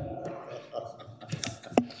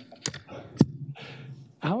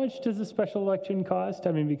 How much does a special election cost?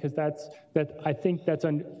 I mean, because I think that's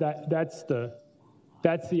the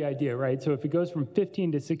idea, right? So if it goes from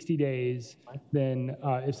 15 to 60 days, then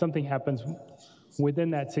if something happens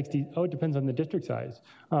within that 60, it depends on the district size.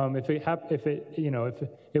 If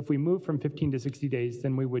we move from 15 to 60 days,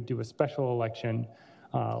 then we would do a special election.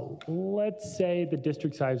 Let's say the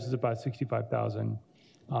district size is about 65,000.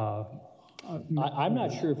 I'm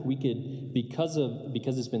not sure if we could, because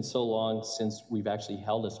it's been so long since we've actually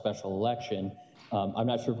held a special election. I'm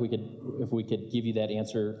not sure if we could give you that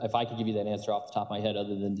answer. If I could give you that answer off the top of my head,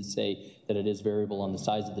 other than to say that it is variable on the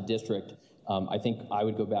size of the district. I think I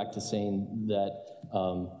would go back to saying that,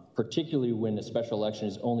 particularly when a special election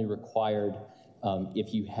is only required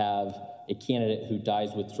if you have a candidate who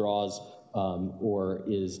dies, withdraws, or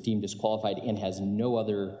is deemed disqualified and has no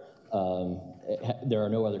other, there are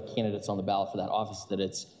no other candidates on the ballot for that office, that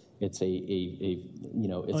it's it's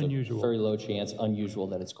it's unusual. a very low chance, unusual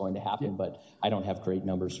that it's going to happen, but I don't have great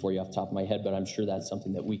numbers for you off the top of my head, but I'm sure that's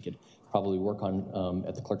something that we could probably work on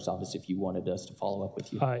at the clerk's office if you wanted us to follow up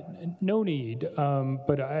with you. No need,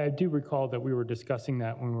 but I do recall that we were discussing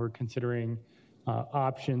that when we were considering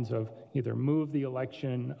options of either move the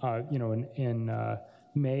election, in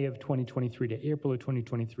May of 2023 to April of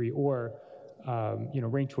 2023, or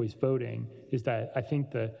ranked choice voting. Is that I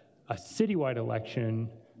think a citywide election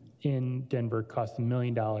in Denver costs $1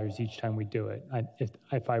 million each time we do it,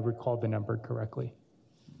 if I recall the number correctly.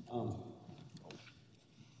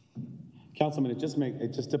 Councilman, it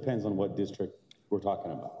just depends on what district we're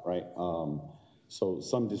talking about, right? So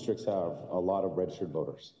some districts have a lot of registered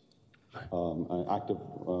voters, active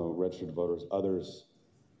registered voters. Others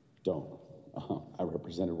don't. I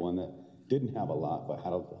represented one that didn't have a lot, but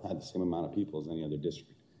had the same amount of people as any other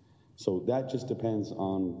district. So that just depends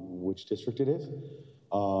on which district it is.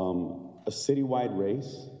 A citywide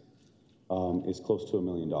race is close to $1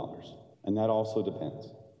 million, and that also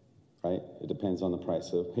depends, right? It depends on the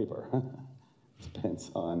price of paper. It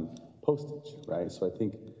depends on postage, right? So I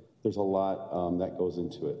think there's a lot that goes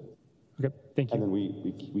into it. Okay, thank you. And then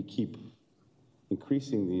we keep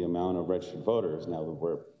increasing the amount of registered voters now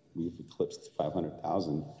that we've eclipsed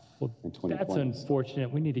 500,000 in 2020. That's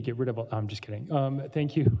unfortunate. We need to get rid of all. I'm just kidding.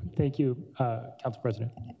 Thank you, Council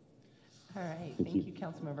President. All right, thank you,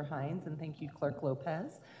 Councilmember Hines, and thank you, Clerk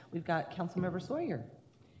Lopez. We've got Councilmember Sawyer.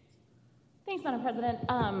 Thanks, Madam President.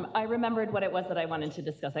 I remembered what it was that I wanted to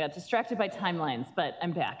discuss. I got distracted by timelines, but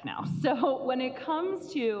I'm back now. So when it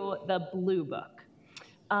comes to the Blue Book,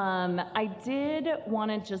 I did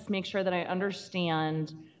want to just make sure that I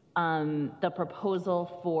understand the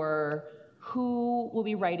proposal for who will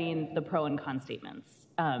be writing the pro and con statements.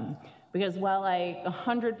 Because while I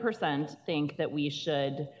 100% think that we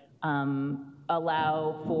should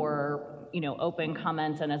allow for open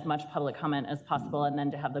comment and as much public comment as possible, and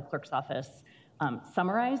then to have the clerk's office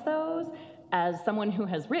summarize those, as someone who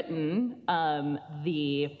has written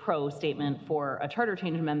the pro statement for a charter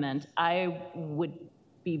change amendment, I would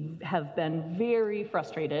have been very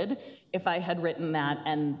frustrated if I had written that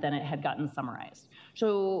and then it had gotten summarized.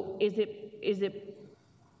 So is it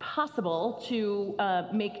possible to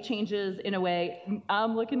make changes in a way?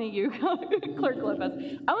 I'm looking at you, Clerk Lopez.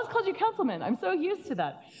 I almost called you councilman. I'm so used to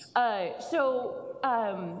that.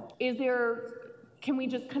 Can we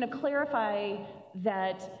just kind of clarify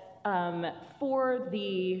that for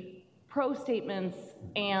the pro statements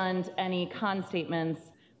and any con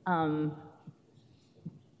statements,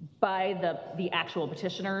 by the actual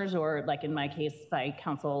petitioners, or like in my case, by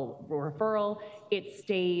council referral, it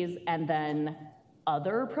stays and then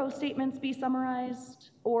other pro statements be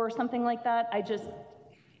summarized or something like that?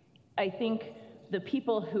 I think the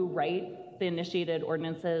people who write the initiated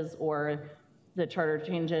ordinances or the charter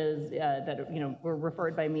changes that were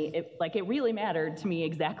referred by me, it really mattered to me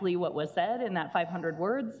exactly what was said in that 500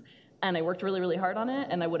 words, and I worked really, really hard on it,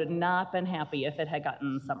 and I would have not been happy if it had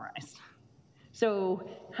gotten summarized. So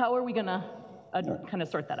how are we going to kind of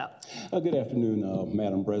sort that out? Good afternoon,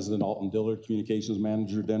 Madam President. Alton Dillard, Communications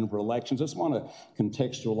Manager, Denver Elections. I just want to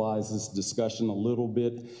contextualize this discussion a little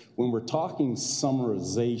bit. When we're talking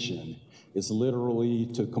summarization, it's literally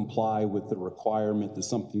to comply with the requirement that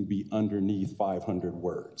something be underneath 500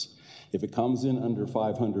 words. If it comes in under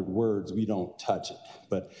 500 words, we don't touch it.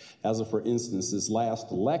 But for instance, this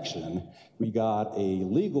last election, we got a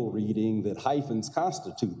legal reading that hyphens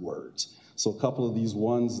constitute words. So a couple of these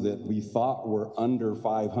ones that we thought were under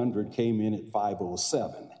 500 came in at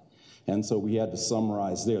 507. And so we had to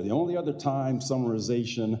summarize there. The only other time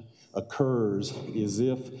summarization occurs is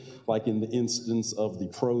if, like in the instance of the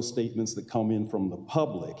pro statements that come in from the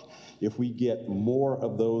public, if we get more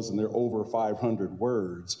of those and they're over 500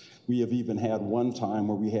 words, we have even had one time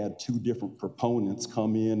where we had two different proponents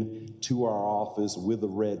come in to our office with a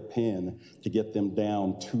red pen to get them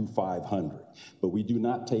down to 500. But we do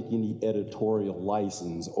not take any editorial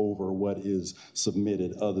license over what is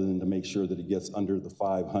submitted other than to make sure that it gets under the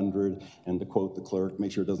 500 and, to quote the clerk,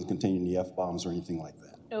 make sure it doesn't contain any F-bombs or anything like that.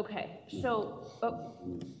 Okay, so,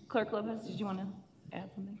 Clerk Lopez, did you want to add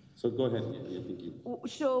something? So go ahead. Yeah, thank you.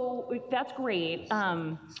 So that's great.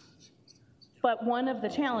 But one of the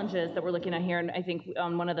challenges that we're looking at here, and I think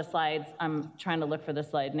on one of the slides, I'm trying to look for the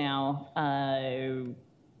slide now.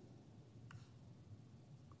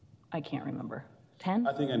 I can't remember. 10?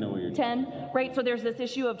 I think I know what you're 10, right? So there's this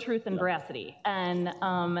issue of truth and veracity. And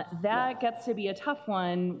that gets to be a tough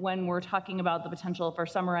one when we're talking about the potential for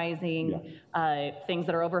summarizing things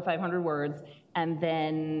that are over 500 words. And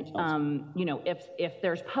then, if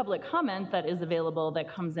there's public comment that is available that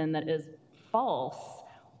comes in that is false,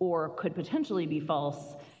 or could potentially be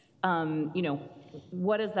false,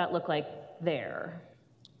 what does that look like there?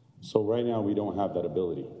 So right now, we don't have that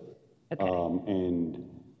ability. Okay. And,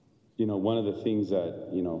 one of the things that,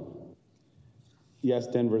 yes,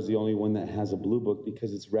 Denver's the only one that has a blue book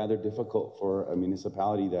because it's rather difficult for a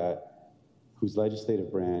municipality whose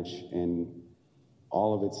legislative branch and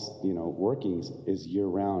all of its, workings is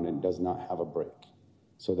year-round and does not have a break.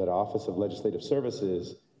 So that Office of Legislative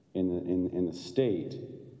Services in the state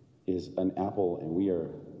is an apple, and we are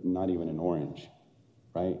not even an orange,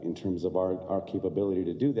 right? In terms of our capability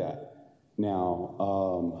to do that.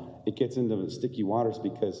 Now, it gets into sticky waters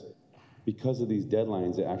because of these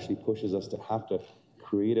deadlines. It actually pushes us to have to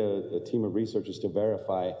create a team of researchers to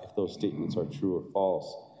verify if those statements are true or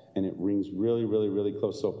false, and it rings really, really, really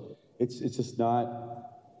close. So it's just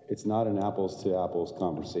not, it's not an apples to apples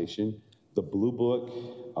conversation. The Blue Book,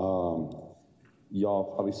 y'all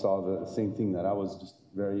probably saw the same thing that I was just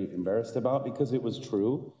very embarrassed about because it was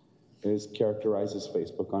true, is characterizes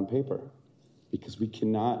Facebook on paper, because we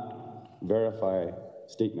cannot verify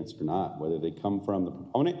statements or not, whether they come from the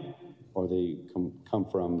proponent or they come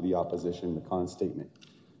from the opposition, the con statement.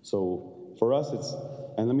 So for us,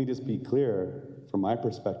 and let me just be clear, from my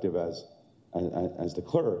perspective as the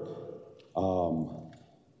clerk,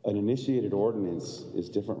 an initiated ordinance is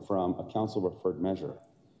different from a council referred measure.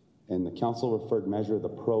 And the council referred measure, the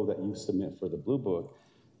pro that you submit for the Blue Book,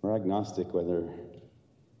 we're agnostic whether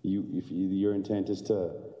if your intent is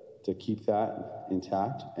to keep that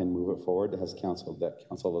intact and move it forward as council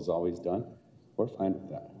has always done. We're fine with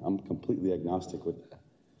that. I'm completely agnostic with that.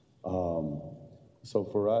 So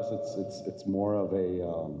for us, it's more of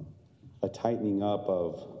a tightening up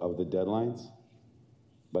of the deadlines,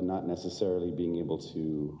 but not necessarily being able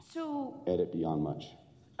to edit beyond much.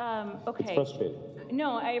 Okay. It's frustrating.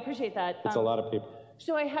 No, I appreciate that. It's a lot of paper.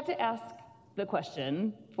 So I have to ask the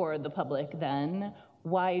question for the public then,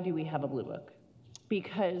 why do we have a Blue Book?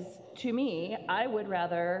 Because to me, I would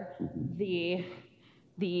rather the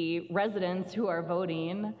residents who are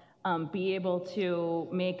voting be able to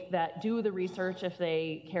do the research if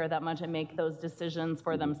they care that much and make those decisions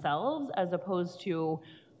for themselves, as opposed to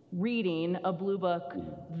reading a Blue Book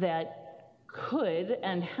that could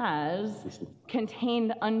and has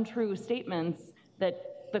contained untrue statements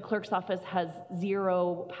that the clerk's office has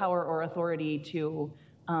zero power or authority to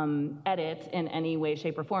edit in any way,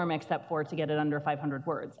 shape, or form, except for to get it under 500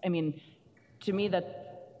 words. I mean, to me, that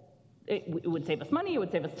it would save us money, it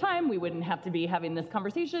would save us time, we wouldn't have to be having this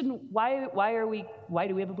conversation. Why do we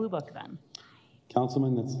have a Blue Book then?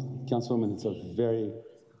 Councilwoman, that's a very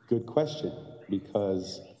good question,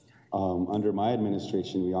 because under my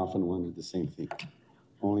administration, we often wondered the same thing,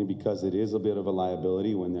 only because it is a bit of a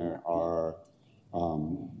liability when there's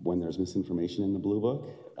misinformation in the Blue Book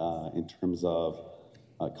in terms of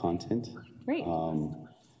content. Right.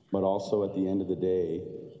 But also at the end of the day,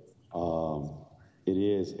 it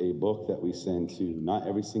is a book that we send to not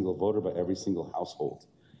every single voter, but every single household.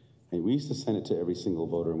 And we used to send it to every single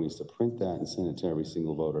voter, and we used to print that and send it to every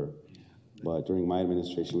single voter. But during my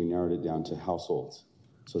administration, we narrowed it down to households,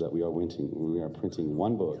 so that we are printing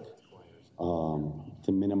one book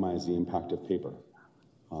to minimize the impact of paper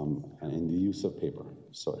and the use of paper.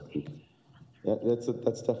 So I think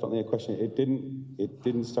that's definitely a question. It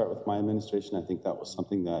didn't start with my administration. I think that was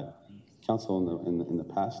something that council in the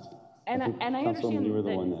past. And I understand you were the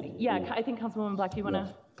that, one that, I think Councilwoman Black, do you want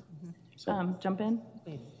to jump in?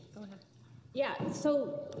 Please, go ahead. Yeah,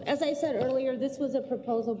 so as I said earlier, this was a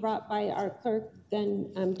proposal brought by our clerk,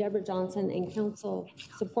 then Deborah Johnson, and council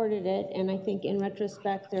supported it. And I think in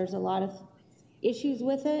retrospect, there's a lot of issues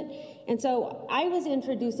with it. And so I was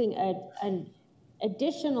introducing an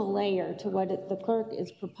additional layer to what the clerk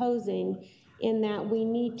is proposing, in that we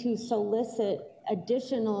need to solicit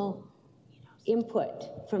additional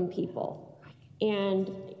input from people.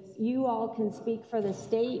 And you all can speak for the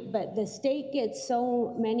state, but the state gets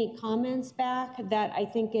so many comments back that I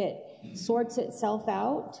think it sorts itself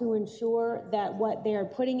out to ensure that what they're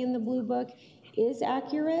putting in the Blue Book is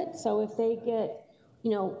accurate. So if they get,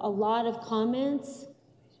 a lot of comments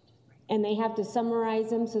and they have to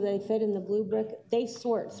summarize them so they fit in the Blue Book, they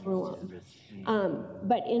sort through them.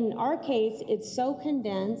 But in our case, it's so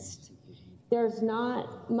condensed. There's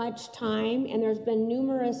not much time, and there's been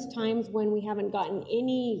numerous times when we haven't gotten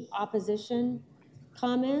any opposition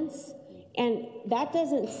comments, and that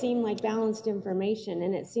doesn't seem like balanced information,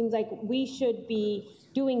 and it seems like we should be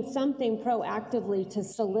doing something proactively to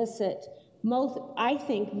solicit I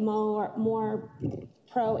think more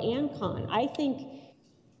pro and con. I think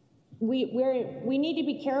we need to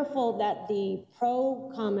be careful that the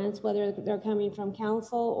pro comments, whether they're coming from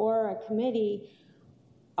council or a committee,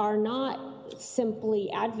 are not simply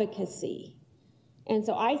advocacy. And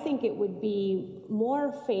so I think it would be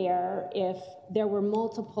more fair if there were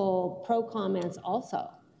multiple pro comments also,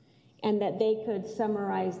 and that they could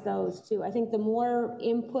summarize those too. I think the more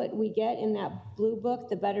input we get in that blue book,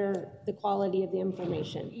 the better the quality of the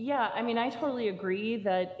information. Yeah, I mean, I totally agree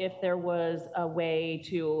that if there was a way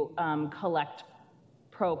to collect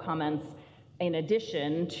pro comments in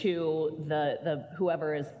addition to the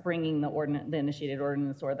whoever is bringing the initiated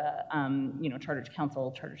ordinance or the charter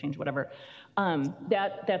council, charter change, whatever,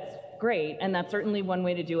 that's great, and that's certainly one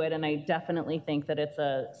way to do it. And I definitely think that it's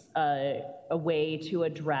a way to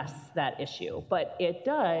address that issue. But it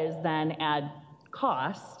does then add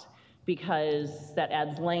cost, because that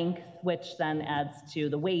adds length, which then adds to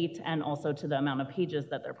the weight and also to the amount of pages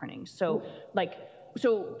that they're printing. So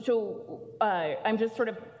I'm just sort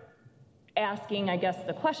of asking, I guess,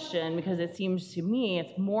 the question, because it seems to me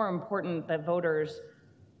it's more important that voters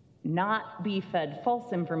not be fed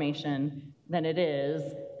false information than it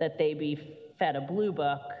is that they be fed a blue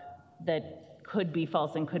book that could be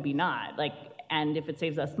false and could be not. And if it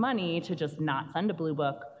saves us money to just not send a blue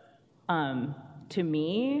book, to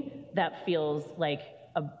me, that feels like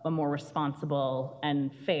a more responsible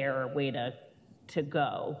and fair way to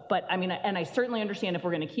go. But I mean, and I certainly understand if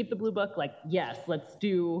we're going to keep the blue book, yes, let's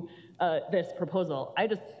do this proposal.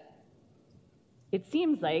 It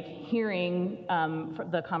seems like hearing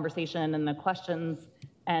the conversation and the questions,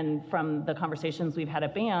 and from the conversations we've had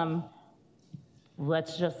at BAM,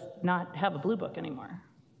 let's just not have a blue book anymore.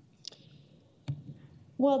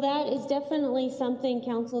 Well, that is definitely something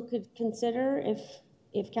council could consider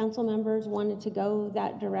if council members wanted to go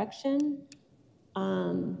that direction.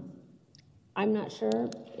 I'm not sure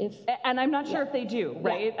if... And I'm not sure if they do,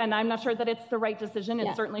 right? Yeah. And I'm not sure that it's the right decision.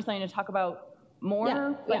 It's certainly something to talk about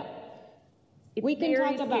more, but it's we can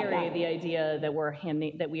very talk about scary, that. The idea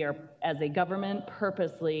that we are, as a government,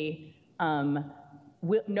 purposely,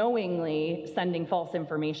 knowingly sending false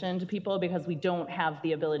information to people because we don't have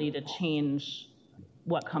the ability to change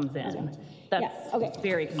what comes in. That's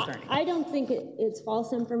very concerning. I don't think it's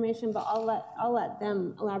false information, but I'll let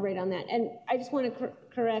them elaborate on that. And I just want to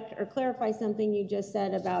correct or clarify something you just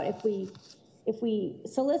said about if we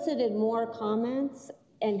solicited more comments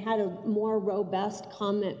and had a more robust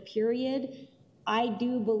comment period, I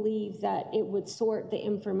do believe that it would sort the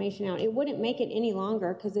information out. It wouldn't make it any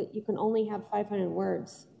longer because you can only have 500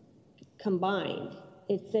 words combined.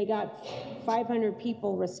 If they got 500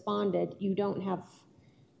 people responded, you don't have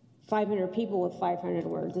 500 people with 500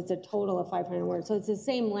 words. It's a total of 500 words. So it's the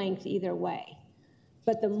same length either way.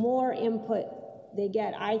 But the more input they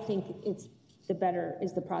get, I think it's the better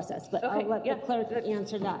is the process. But I'll let the clerk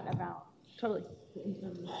answer that about. Totally.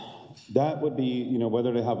 That would be,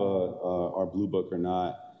 whether to have our blue book or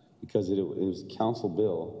not, because it was council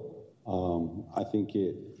bill. I think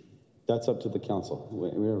that's up to the council.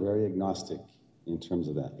 We're very agnostic in terms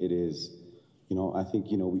of that. It is, I think,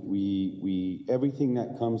 we everything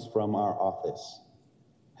that comes from our office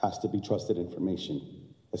has to be trusted information,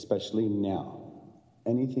 especially now.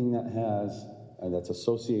 Anything that that's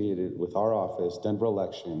associated with our office, Denver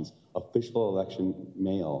elections, official election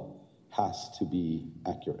mail, has to be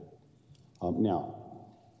accurate. Now,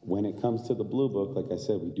 when it comes to the blue book, like I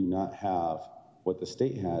said, we do not have what the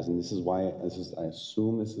state has, and this is why, I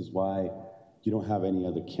assume this is why you don't have any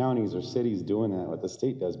other counties or cities doing that, what the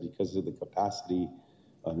state does, because of the capacity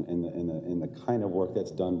and the kind of work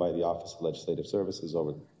that's done by the Office of Legislative Services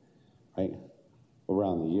over there, right,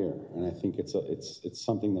 around the year. And I think it's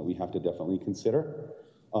something that we have to definitely consider.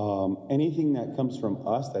 Anything that comes from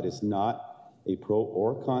us that is not a pro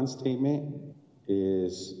or con statement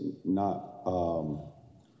is not,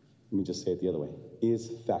 let me just say it the other way,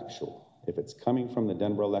 is factual. If it's coming from the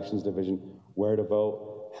Denver Elections Division, where to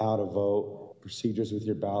vote, how to vote, procedures with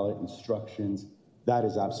your ballot, instructions, that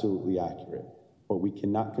is absolutely accurate. What we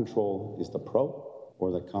cannot control is the pro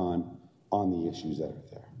or the con on the issues that are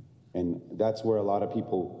there. And that's where a lot of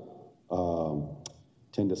people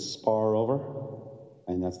tend to spar over,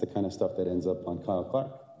 and that's the kind of stuff that ends up on Kyle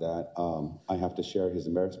Clark, that I have to share his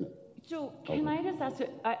embarrassment. So can I just ask you,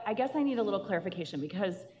 I guess I need a little clarification,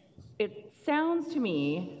 because it sounds to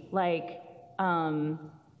me like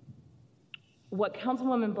what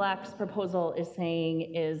Councilwoman Black's proposal is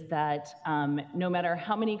saying is that no matter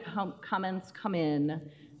how many comments come in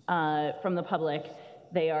from the public,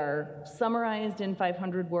 they are summarized in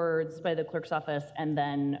 500 words by the clerk's office and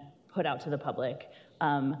then put out to the public.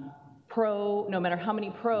 No matter how many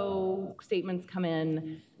pro statements come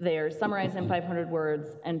in, they're summarized in 500 words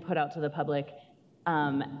and put out to the public.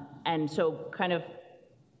 And so kind of,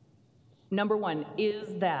 number one,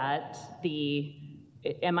 is that the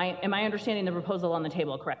am I understanding the proposal on the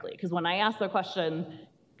table correctly? Because when I asked the question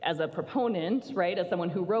as a proponent, right, as someone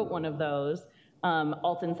who wrote one of those,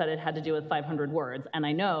 Alton said it had to do with 500 words, and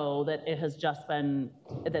I know that it has just been,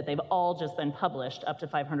 that they've all just been published up to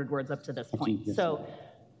 500 words up to this point. So,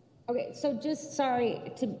 okay, so just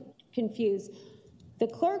sorry to confuse. The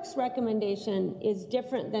clerk's recommendation is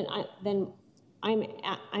different than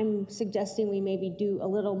I'm suggesting we maybe do a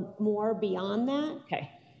little more beyond that. Okay.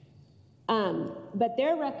 But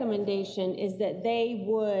their recommendation is that they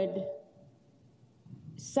would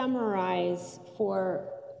summarize for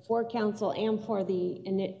council and for the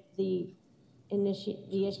and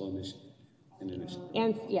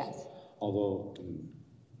yes. Although,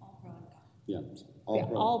 yeah,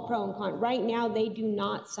 all pro and con. Right now, they do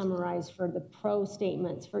not summarize for the pro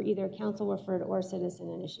statements for either council referred or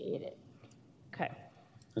citizen initiated. Okay.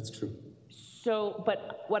 That's true. So,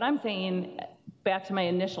 but what I'm saying, back to my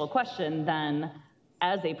initial question then,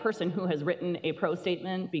 as a person who has written a pro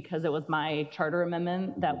statement because it was my charter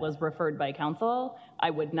amendment that was referred by council, I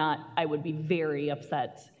would be very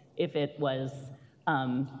upset if it was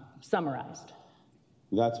summarized.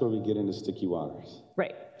 That's where we get into sticky waters.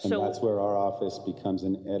 Right. And that's where our office becomes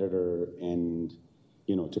an editor. And,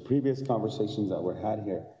 you know, to previous conversations that were had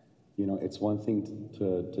here, you know, it's one thing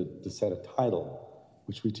to set a title,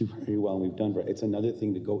 which we do very well and we've done very. It's another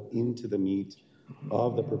thing to go into the meat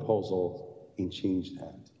of the proposal and change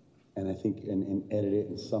that. And I think, and edit it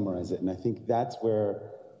and summarize it. And I think that's where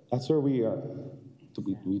we are.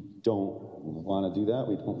 We don't want to do that.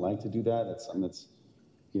 We don't like to do that. That's something that's,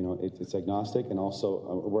 you know, it's agnostic, and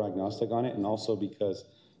also we're agnostic on it, and also because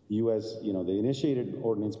you, as you know, the initiated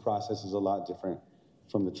ordinance process is a lot different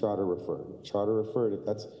from the charter referred. Charter referred, if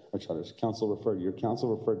that's our charters, council referred, your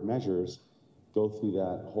council referred measures go through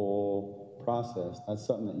that whole process. That's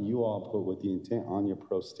something that you all put with the intent on your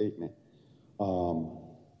pro statement. I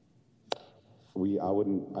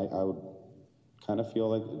would kind of feel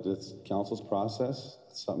like this council's process,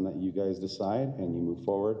 it's something that you guys decide and you move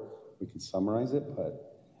forward. We can summarize it, but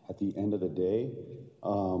at the end of the day,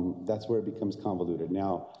 that's where it becomes convoluted.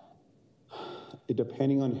 Now,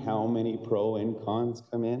 depending on how many pro and cons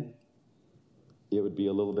come in, it would be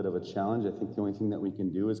a little bit of a challenge. I think the only thing that we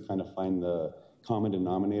can do is kind of find the common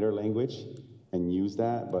denominator language and use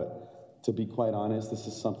that. But to be quite honest, this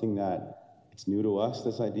is something that it's new to us,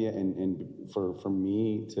 this idea, and for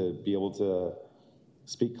me to be able to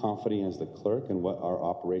speak confidently as the clerk and what our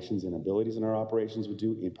operations and abilities in our operations would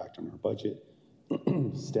do, impact on our budget,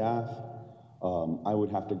 staff, I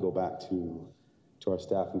would have to go back to our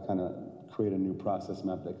staff and kind of create a new process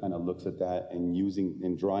map that kind of looks at that and using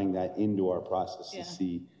and drawing that into our process to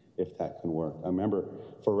see if that can work. I remember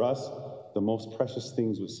for us, the most precious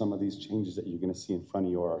things with some of these changes that you're going to see in front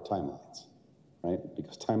of you are our timelines, right?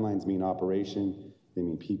 Because timelines mean operation, they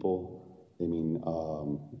mean people, they mean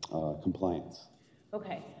compliance.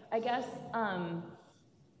 Okay, I guess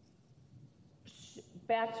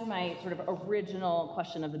back to my sort of original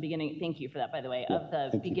question of the beginning, thank you for that, by the way, of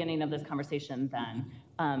the beginning of this conversation then.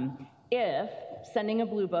 If sending a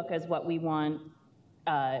blue book is what we want,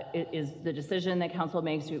 is the decision that council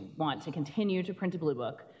makes, we want to continue to print a blue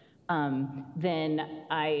book, then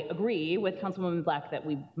I agree with Councilwoman Black that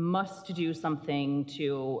we must do something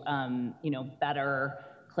to you know, better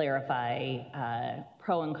clarify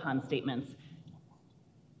pro and con statements.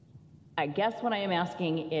 I guess what I am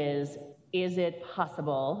asking is it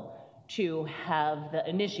possible to have the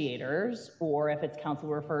initiators, or if it's council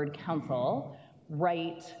referred, council,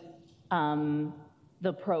 write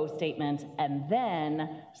the pro statement and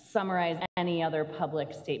then summarize any other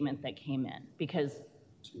public statement that came in? Because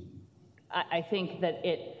I think that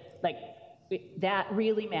that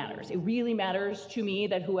really matters. It really matters to me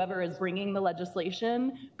that whoever is bringing the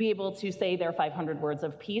legislation be able to say their 500 words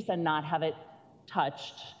of piece and not have it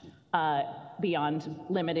touched beyond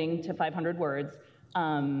limiting to 500 words,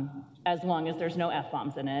 as long as there's no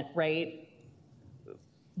F-bombs in it, right?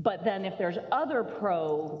 But then if there's other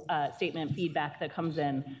pro statement feedback that comes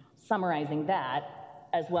in, summarizing that,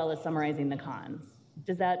 as well as summarizing the cons.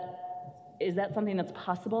 Is that something that's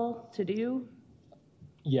possible to do?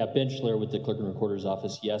 Yeah, Ben Schler with the Clerk and Recorder's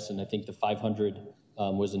Office, yes, and I think the 500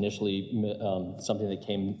 was initially something that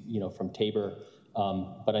came, you know, from Tabor.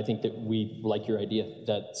 But I think that we like your idea.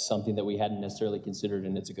 That's something that we hadn't necessarily considered,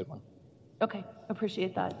 and it's a good one. Okay,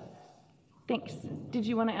 appreciate that. Thanks. Did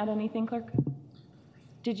you want to add anything, Clerk?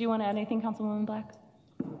 Did you want to add anything, Councilwoman Black?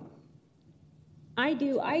 I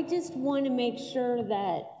do. I just want to make sure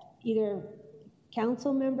that either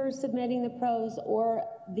council members submitting the pros or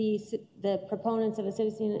the proponents of a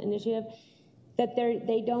citizen initiative, that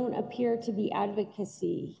they don't appear to be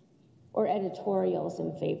advocacy or editorials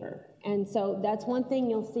in favor. And so that's one thing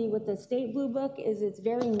you'll see with the state blue book is it's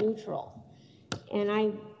very neutral.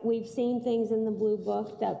 And we've seen things in the blue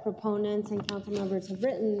book that proponents and council members have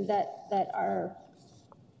written that are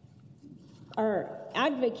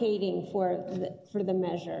advocating for the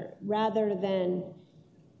measure rather than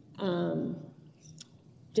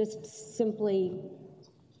just simply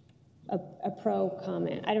a pro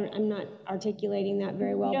comment. I'm not articulating that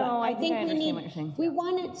very well, No, but I I think understand we what you're saying. we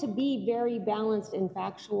want it to be very balanced and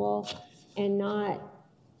factual and not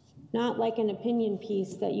like an opinion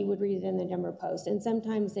piece that you would read in the Denver Post. And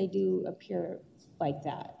sometimes they do appear like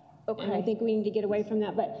that. Okay. And I think we need to get away from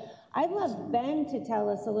that. But I'd love Ben to tell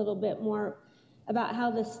us a little bit more about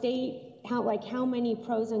how the state, how many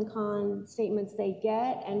pros and cons statements they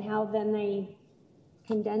get and how then they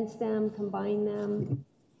condense them, combine them.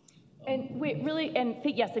 And wait, really, and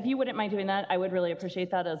yes, if you wouldn't mind doing that, I would really appreciate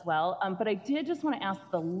that as well. But I did just want to ask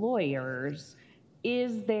the lawyers,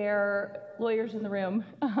 is there, lawyers in the room,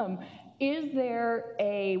 is there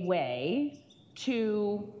a way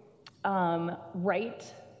to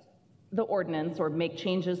write the ordinance or make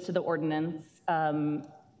changes to the ordinance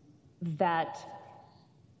that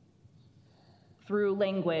through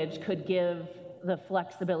language could give the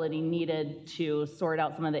flexibility needed to sort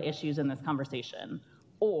out some of the issues in this conversation?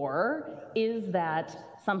 Or is that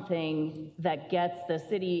something that gets the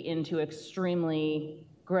city into extremely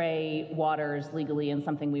gray waters legally and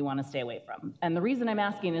something we want to stay away from? And the reason I'm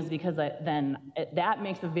asking is because that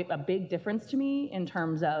makes a big difference to me in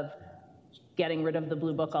terms of getting rid of the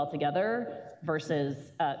blue book altogether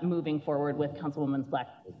versus moving forward with Councilwoman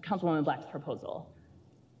Black's proposal.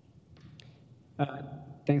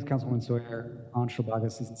 Thanks, Councilwoman Sawyer. Anshul Bagga,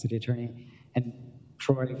 Assistant City Attorney. And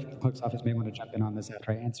Troy from the Clerk's Office may want to jump in on this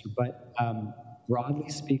after I answer. But broadly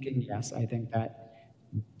speaking, yes, I think that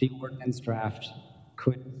the ordinance draft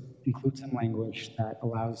could include some language that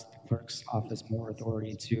allows the Clerk's Office more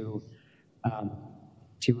authority to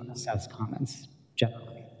assess comments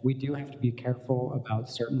generally. We do have to be careful about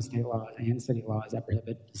certain state laws and city laws that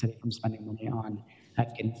prohibit the city from spending money on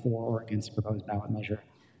advocating for or against a proposed ballot measure.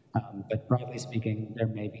 But broadly speaking, there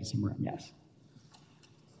may be some room, yes.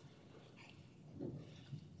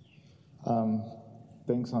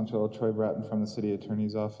 Thanks, Anshul. Troy Bratton from the City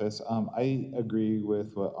Attorney's Office. I agree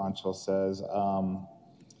with what Anshul says.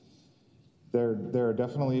 There are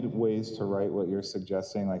definitely ways to write what you're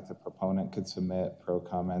suggesting, like the proponent could submit pro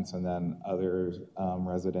comments and then other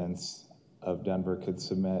residents of Denver could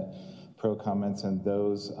submit pro comments, and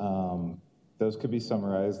those could be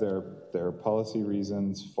summarized. There are policy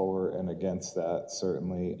reasons for and against that,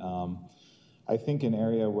 certainly. I think an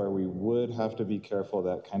area where we would have to be careful,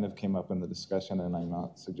 that kind of came up in the discussion, and I'm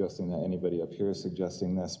not suggesting that anybody up here is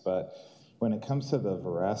suggesting this, but when it comes to the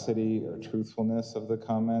veracity or truthfulness of the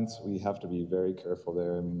comments, we have to be very careful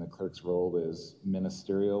there. I mean, the clerk's role is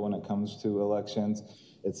ministerial when it comes to elections.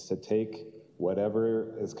 It's to take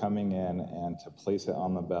whatever is coming in and to place it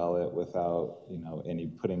on the ballot without,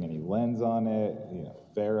 putting any lens on it,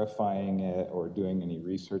 verifying it or doing any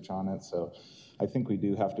research on it. So I think we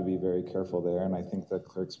do have to be very careful there. And I think the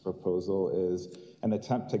clerk's proposal is an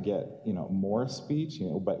attempt to get, more speech,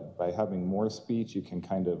 but by having more speech, you can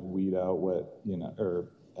kind of weed out what,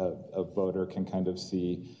 or a voter can kind of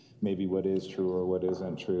see maybe what is true or what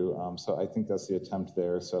isn't true. So I think that's the attempt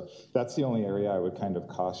there. So that's the only area I would kind of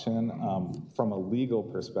caution. From a legal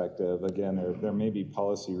perspective, again, there may be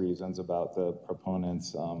policy reasons about the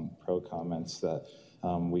proponents' pro comments that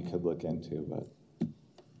we could look into, but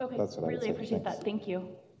okay, that's what I would really say. appreciate that. Thank you.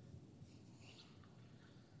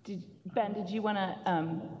 Ben, did you want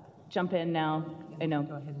to jump in now? I know.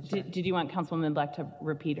 Go ahead and share. Did you want Councilwoman Black to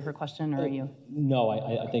repeat her question, or are you? No,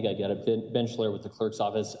 I think I get it. Ben Schler with the Clerk's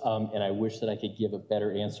Office, and I wish that I could give a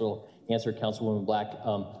better answer, Councilwoman Black.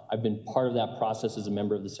 I've been part of that process as a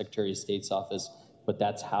member of the Secretary of State's office, but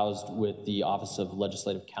that's housed with the Office of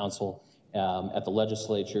Legislative Counsel at the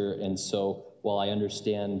legislature. And so while I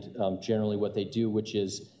understand generally what they do, which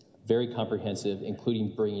is very comprehensive,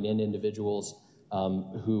 including bringing in individuals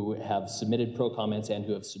who have submitted pro comments and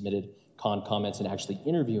who have submitted con comments and actually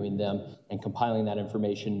interviewing them and compiling that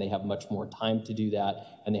information. They have much more time to do that,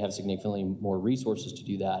 and they have significantly more resources to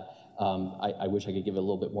do that. I wish I could give a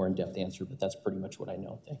little bit more in-depth answer, but that's pretty much what I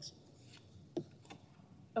know. Thanks.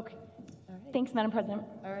 Okay. All right. Thanks, Madam President.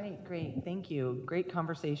 All right, great. Thank you. Great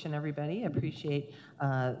conversation, everybody. I appreciate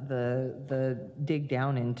the dig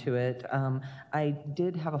down into it. I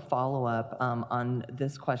did have a follow-up on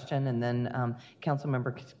this question, and then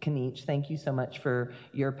Councilmember Kinich, thank you so much for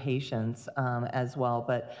your patience as well.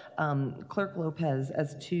 But Clerk Lopez,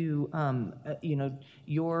 as to,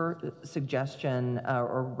 your suggestion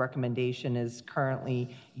or recommendation is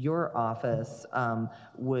currently your office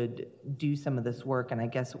would do some of this work, and I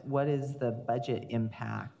guess what is the budget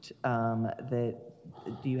impact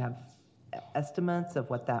do you have estimates of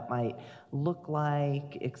what that might look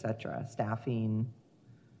like, et cetera, staffing?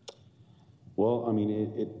 Well, I mean,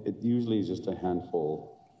 it usually is just a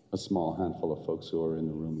small handful of folks who are in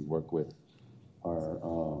the room. We work with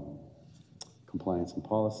our compliance and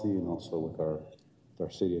policy, and also with our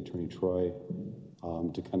city attorney, Troy,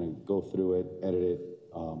 to kind of go through it, edit it.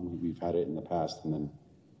 We've had it in the past, and then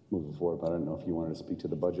move it forward. But I don't know if you wanted to speak to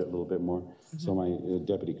the budget a little bit more. Mm-hmm. So my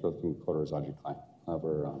deputy clerk and recorder is Audrey Klein. I'll have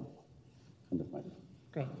her come with my.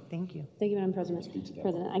 Great, thank you. Thank you, Madam President.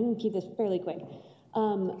 I can keep this fairly quick.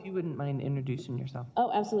 If you wouldn't mind introducing yourself.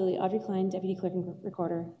 Oh, absolutely. Audrey Klein, Deputy Clerk and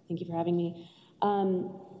Recorder. Thank you for having me.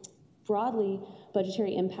 Broadly,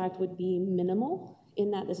 budgetary impact would be minimal in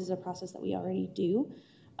that this is a process that we already do.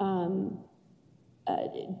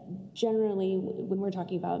 Generally, when we're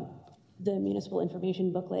talking about the municipal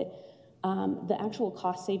information booklet, the actual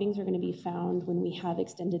cost savings are going to be found when we have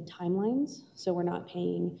extended timelines. So we're not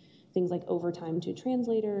paying things like overtime to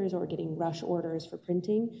translators or getting rush orders for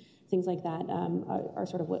printing. Things like that are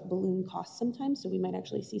sort of what balloon costs sometimes. So we might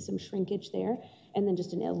actually see some shrinkage there, and then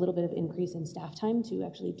just a little bit of increase in staff time to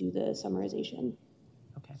actually do the summarization.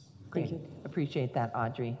 Okay, great. Appreciate that,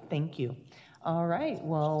 Audrey. Thank you. All right,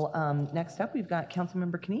 well, next up we've got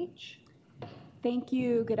Councilmember Kniech. Thank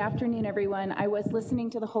you. Good afternoon, everyone. I was listening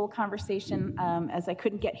to the whole conversation as I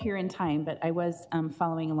couldn't get here in time, but I was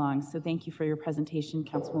following along. So thank you for your presentation,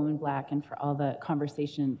 Councilwoman Black, and for all the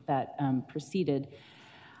conversation that preceded.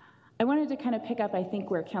 I wanted to kind of pick up, I think,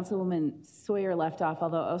 where Councilwoman Sawyer left off,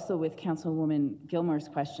 although also with Councilwoman Gilmore's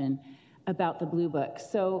question about the Blue Book.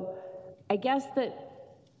 So I guess that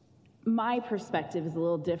my perspective is a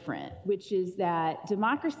little different, which is that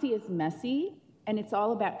democracy is messy, and it's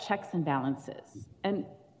all about checks and balances. And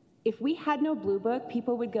if we had no Blue Book,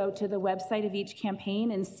 people would go to the website of each campaign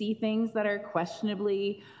and see things that are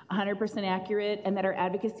questionably 100% accurate and that are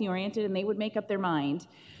advocacy oriented, and they would make up their mind.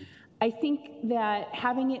 I think that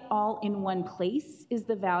having it all in one place is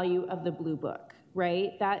the value of the Blue Book,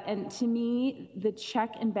 right? And to me, the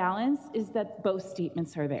check and balance is that both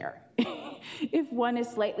statements are there. If one is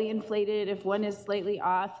slightly inflated, if one is slightly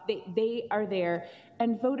off, they are there.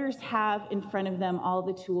 And voters have in front of them all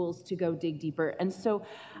the tools to go dig deeper. And so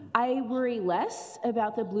I worry less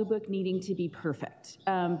about the Blue Book needing to be perfect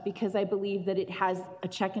because I believe that it has a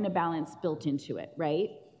check and a balance built into it, right?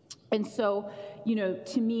 And so,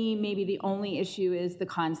 to me, maybe the only issue is the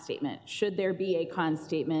con statement. Should there be a con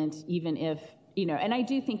statement, even if, and I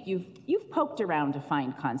do think you've poked around to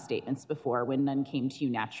find con statements before when none came to you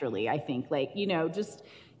naturally. I think just,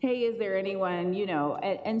 hey, is there anyone,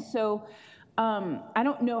 and so I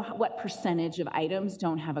don't know what percentage of items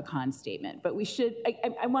don't have a con statement, but we should,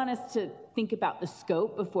 I want us to think about the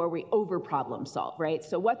scope before we over problem solve, right?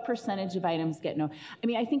 So what percentage of items get no,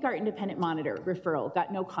 I think our independent monitor referral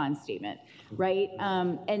got no con statement, right?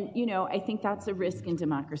 And I think that's a risk in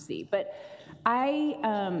democracy, but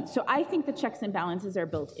so I think the checks and balances are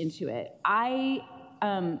built into it.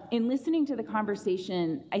 In listening to the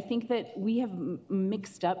conversation, I think that we have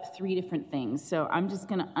mixed up 3 different things. So I'm just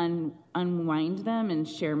going to unwind them and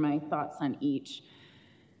share my thoughts on each.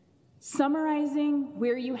 Summarizing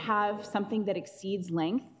where you have something that exceeds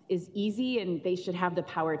length is easy, and they should have the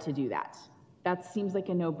power to do that. That seems like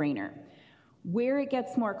a no-brainer. Where it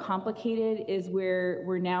gets more complicated is where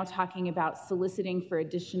we're now talking about soliciting for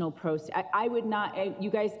additional I would not, you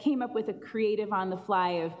guys came up with a creative on the fly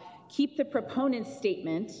of keep the proponent's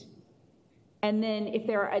statement, and then if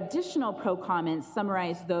there are additional pro comments,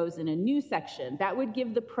 summarize those in a new section. That would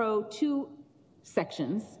give the pro 2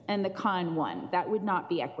 sections and the con 1. That would not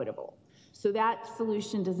be equitable. So that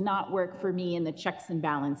solution does not work for me in the checks and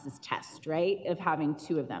balances test, right, of having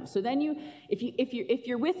 2 of them. So then if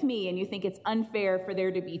you're with me and you think it's unfair for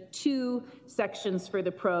there to be 2 sections for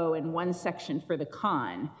the pro and 1 section for the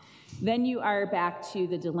con, then you are back to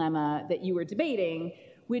the dilemma that you were debating,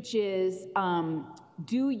 which is,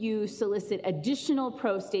 do you solicit additional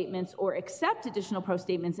pro statements or accept additional pro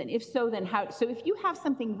statements? And if so, then how? So if you have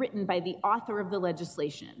something written by the author of the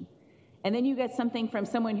legislation, and then you get something from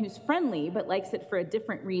someone who's friendly but likes it for a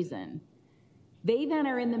different reason, they then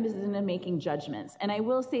are in the business of making judgments. And I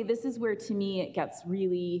will say this is where, to me, it gets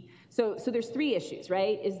really, so there's 3 issues,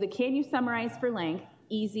 right? Can you summarize for length?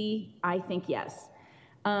 Easy, I think yes.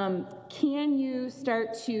 Can you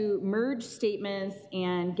start to merge statements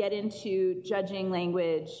and get into judging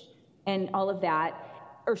language and all of that?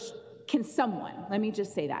 Or can someone, let me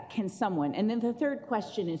just say that, can someone? And then the third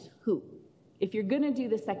question is who? If you're going to do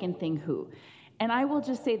the second thing, who? And I will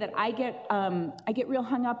just say that I get real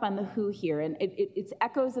hung up on the who here, and it's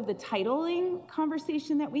echoes of the titling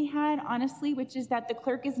conversation that we had, honestly, which is that the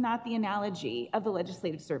clerk is not the analogy of the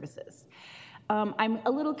legislative services. I'm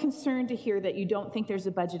a little concerned to hear that you don't think there's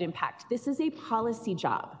a budget impact. This is a policy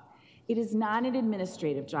job. It is not an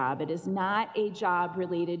administrative job. It is not a job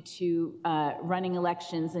related to running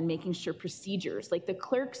elections and making sure procedures. Like, the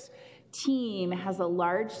clerk's team has a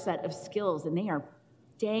large set of skills, and they are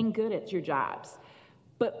dang good at your jobs.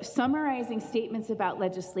 But summarizing statements about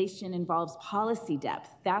legislation involves policy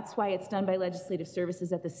depth. That's why it's done by legislative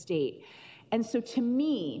services at the state. And so to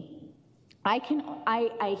me,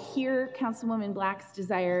 I hear Councilwoman Black's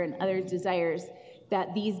desire and other desires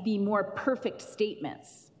that these be more perfect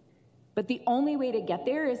statements. But the only way to get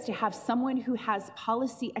there is to have someone who has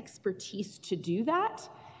policy expertise to do that.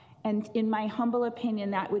 And in my humble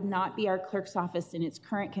opinion, that would not be our clerk's office in its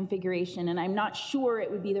current configuration. And I'm not sure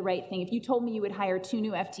it would be the right thing. If you told me you would hire 2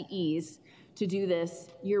 new FTEs to do this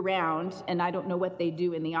year round, and I don't know what they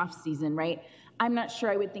do in the off season, right? I'm not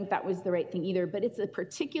sure I would think that was the right thing either, but it's a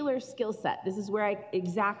particular skill set. This is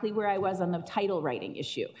exactly where I was on the title writing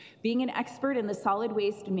issue. Being an expert in the solid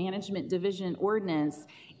waste management division ordinance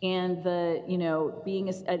and being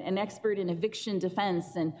an expert in eviction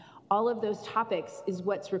defense and all of those topics is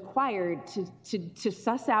what's required to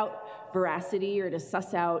suss out veracity, or to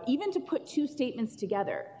suss out, even to put 2 statements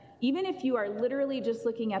together. Even if you are literally just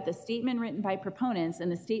looking at the statement written by proponents and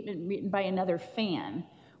the statement written by another fan,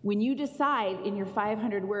 when you decide in your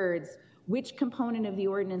 500 words which component of the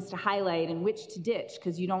ordinance to highlight and which to ditch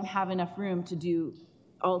because you don't have enough room to do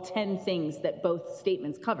all 10 things that both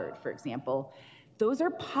statements covered, for example, those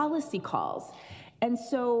are policy calls. And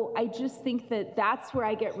so I just think that that's where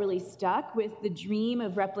I get really stuck with the dream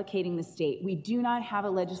of replicating the state. We do not have a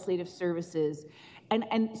legislative services.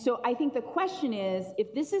 And so I think the question is,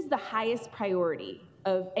 if this is the highest priority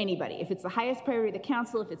of anybody, if it's the highest priority of the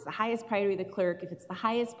council, if it's the highest priority of the clerk, if it's the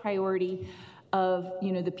highest priority of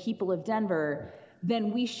the people of Denver,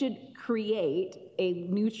 then we should create a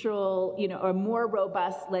neutral, a more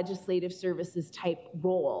robust legislative services type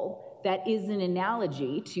role that is an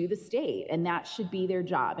analogy to the state, and that should be their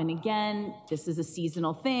job. And again, this is a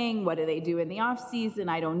seasonal thing. What do they do in the off season?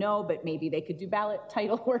 I don't know, but maybe they could do ballot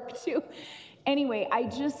title work too. Anyway, I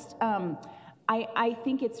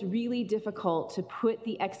think it's really difficult to put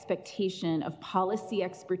the expectation of policy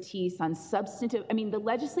expertise on substantive. I mean, the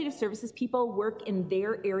legislative services people work in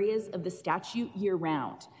their areas of the statute year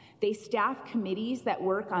round. They staff committees that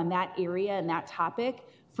work on that area and that topic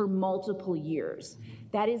for multiple years.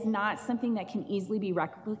 That is not something that can easily be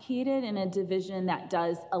replicated in a division that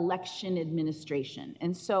does election administration.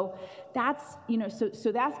 And so that's,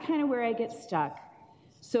 so that's kind of where I get stuck.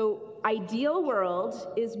 So ideal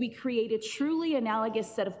world is we create a truly analogous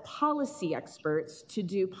set of policy experts to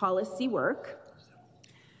do policy work.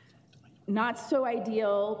 Not so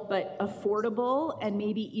ideal, but affordable and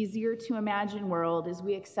maybe easier to imagine world is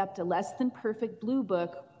we accept a less than perfect blue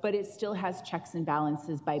book, but it still has checks and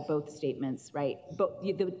balances by both statements, right? But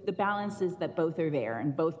the balance is that both are there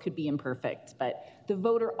and both could be imperfect, but the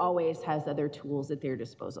voter always has other tools at their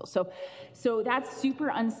disposal. So that's super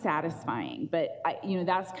unsatisfying, but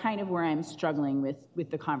that's kind of where I'm struggling with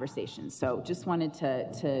the conversation. So just wanted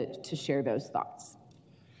to share those thoughts.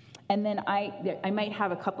 And then I might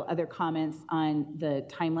have a couple other comments on the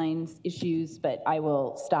timelines issues, but I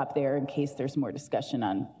will stop there in case there's more discussion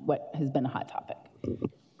on what has been a hot topic.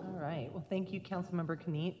 All right. Well, thank you, Councilmember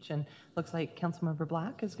Kinich. And looks like Councilmember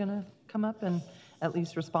Black is going to come up and at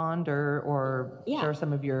least respond or share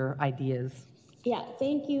some of your ideas. Yeah,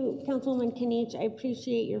 thank you, Councilwoman Kinich. I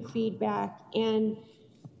appreciate your feedback. And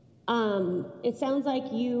it sounds like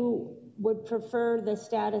you would prefer the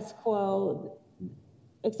status quo,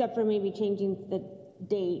 except for maybe changing the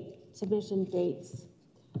date, submission dates.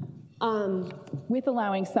 With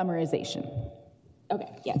allowing summarization.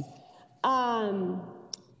 Okay, yes.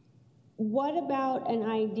 What about an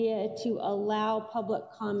idea to allow public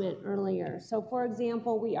comment earlier? So for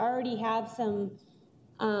example, we already have some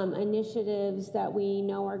initiatives that we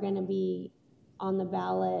know are going to be on the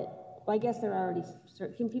ballot. Well, I guess they're already,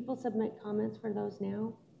 can people submit comments for those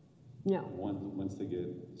now? No. Once they get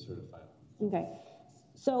certified. Okay.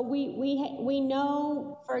 So we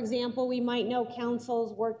know, for example, we might know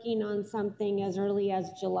council's working on something as early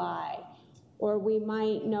as July. Or we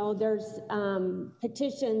might know there's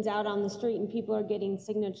petitions out on the street and people are getting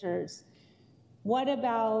signatures. What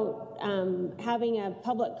about having a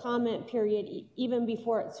public comment period even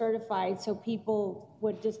before it's certified so people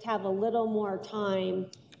would just have a little more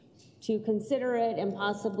time to consider it and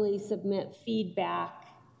possibly submit feedback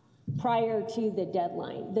prior to the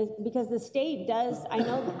deadline. Because the state does, I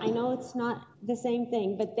know it's not the same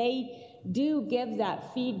thing, but they do give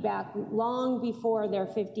that feedback long before their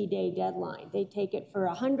 50-day deadline. They take it for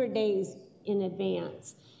 100 days in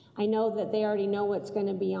advance. I know that they already know what's going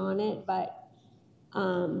to be on it, but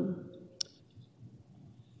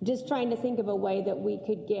just trying to think of a way that we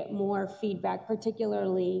could get more feedback,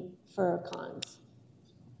 particularly for cons.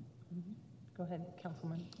 Go ahead,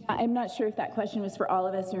 Councilman. I'm not sure if that question was for all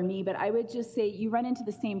of us or me, but I would just say you run into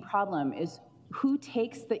the same problem, is who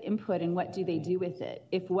takes the input and what do they do with it?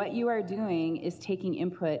 If what you are doing is taking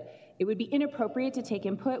input, it would be inappropriate to take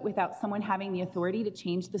input without someone having the authority to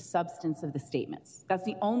change the substance of the statements. That's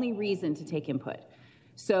the only reason to take input.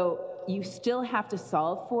 So you still have to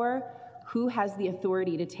solve for who has the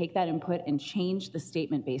authority to take that input and change the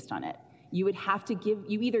statement based on it. You would have to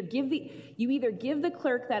you either give the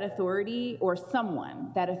clerk that authority or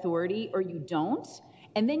someone that authority, or you don't.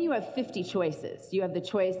 And then you have 50 choices. You have the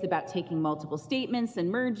choice about taking multiple statements and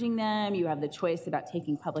merging them. You have the choice about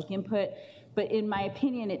taking public input. But in my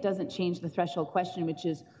opinion, it doesn't change the threshold question, which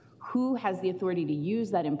is who has the authority to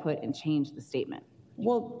use that input and change the statement?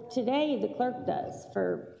 Well, today the clerk does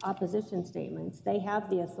for opposition statements. They have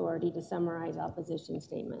the authority to summarize opposition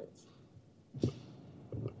statements.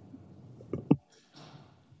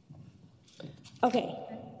 Okay,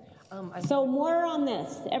 so more on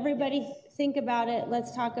this. Everybody think about it.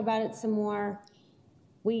 Let's talk about it some more.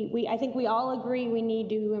 I think we all agree we need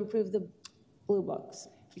to improve the blue books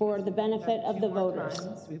for the benefit of the voters.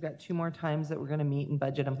 We've got 2 more times that we're going to meet in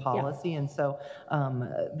budget and policy, and so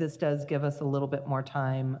this does give us a little bit more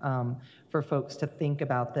time for folks to think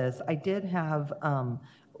about this. I did have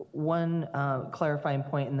one clarifying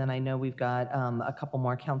point, and then I know we've got a couple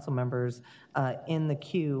more council members in the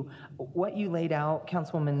queue. What you laid out,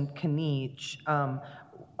 Councilwoman Kniech,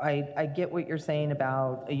 I get what you're saying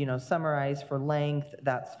about, summarize for length,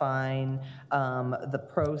 that's fine. The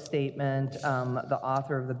pro statement, the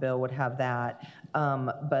author of the bill would have that.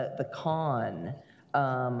 But the con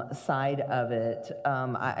side of it,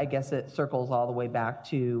 I guess it circles all the way back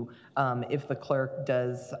to if the clerk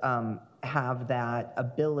does have that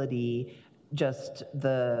ability, just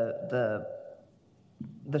the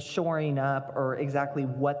shoring up or exactly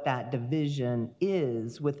what that division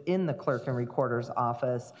is within the clerk and recorder's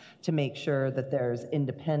office to make sure that there's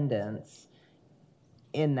independence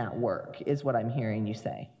in that work, is what I'm hearing you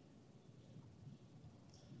say.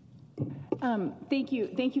 Thank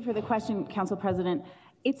you for the question, Council President.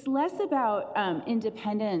 It's less about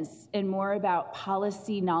independence and more about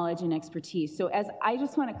policy knowledge and expertise. So I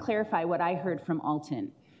just want to clarify what I heard from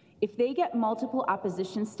Alton. If they get multiple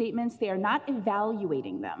opposition statements, they are not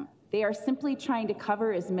evaluating them. They are simply trying to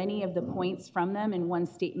cover as many of the points from them in one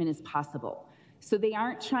statement as possible. So they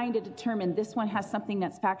aren't trying to determine this one has something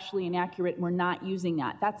that's factually inaccurate, we're not using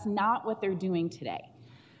that. That's not what they're doing today.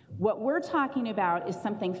 What we're talking about is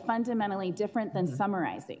something fundamentally different than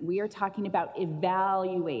summarizing. We are talking about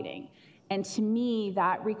evaluating. And to me,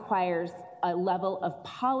 that requires a level of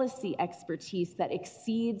policy expertise that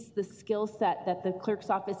exceeds the skill set that the clerk's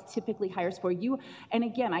office typically hires for you. And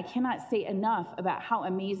again, I cannot say enough about how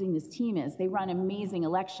amazing this team is. They run amazing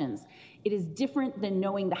elections. It is different than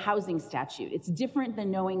knowing the housing statute. It's different than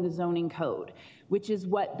knowing the zoning code, which is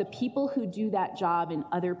what the people who do that job in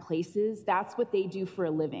other places, that's what they do for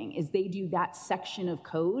a living, is they do that section of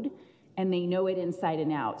code and they know it inside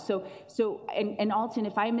and out. And Alton,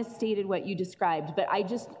 if I misstated what you described, but I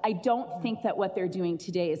don't think that what they're doing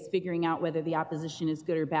today is figuring out whether the opposition is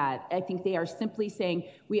good or bad. I think they are simply saying,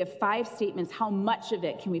 we have 5 statements, how much of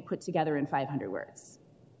it can we put together in 500 words?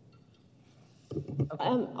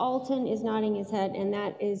 Alton is nodding his head, and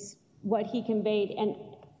that is what he conveyed.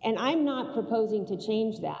 And I'm not proposing to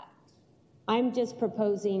change that. I'm just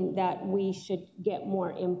proposing that we should get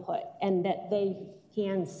more input and that they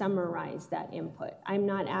can summarize that input. I'm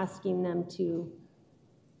not asking them to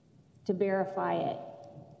verify it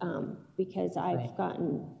because I've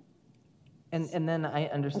gotten... And then I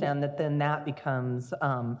understand that then that becomes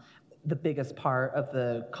the biggest part of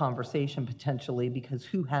the conversation potentially, because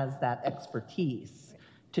who has that expertise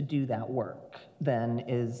to do that work then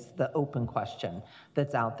is the open question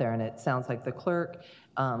that's out there. And it sounds like the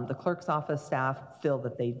clerk's office staff feel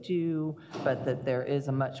that they do, but that there is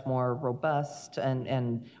a much more robust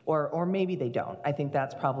or maybe they don't. I think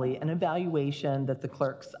that's probably an evaluation that the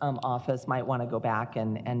clerk's office might want to go back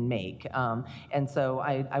and make. And so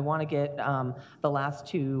I want to get the last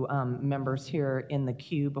 2 members here in the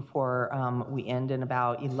queue before we end in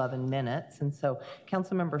about 11 minutes. And so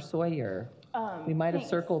Councilmember Sawyer, we might have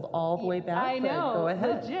circled all the way back. I know, no, Go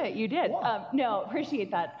ahead. legit, you did. No,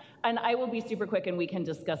 appreciate that. And I will be super quick and we can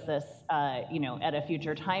discuss this, at a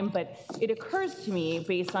future time. But it occurs to me,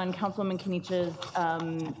 based on Councilwoman Kenich's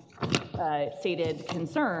stated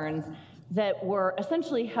concerns, that we're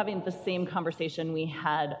essentially having the same conversation we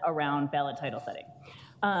had around ballot title setting.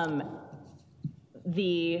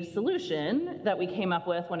 The solution that we came up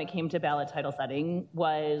with when it came to ballot title setting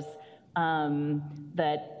was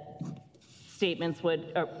that statements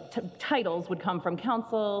titles would come from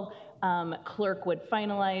council, clerk would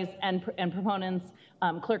finalize, and proponents,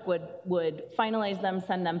 clerk would finalize them,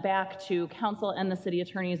 send them back to council and the city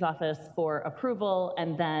attorney's office for approval,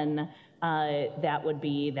 and then that would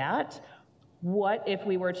be that. What if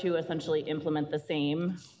we were to essentially implement the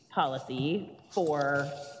same policy for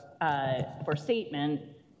statements,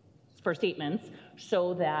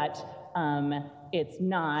 so that it's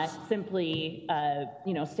not simply,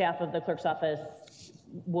 staff of the clerk's office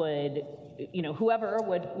would, whoever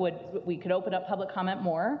we could open up public comment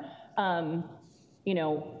more.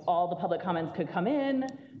 All the public comments could come in,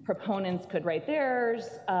 proponents could write theirs,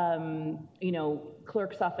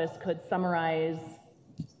 clerk's office could summarize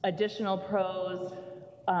additional pros,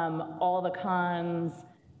 all the cons,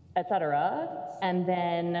 et cetera, and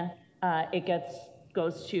then it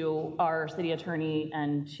goes to our city attorney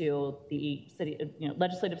and to the city,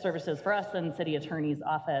 legislative services for us and city attorney's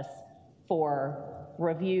office for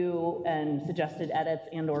review and suggested edits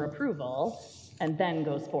and or approval, and then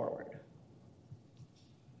goes forward.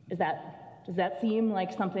 Does that seem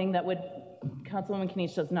like something that would, Councilwoman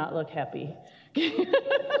Kenich does not look happy.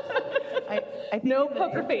 I think no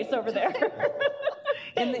poker face over there.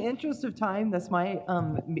 In the interest of time, this might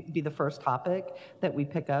be the first topic that we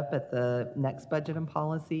pick up at the next budget and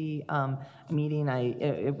policy meeting.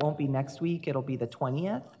 It won't be next week, it'll be the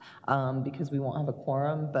 20th because we won't have a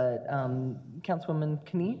quorum, but Councilwoman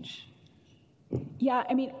Kenich? Yeah,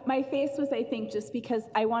 I mean, my face was, I think, just because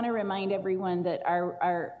I want to remind everyone that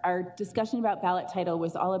our discussion about ballot title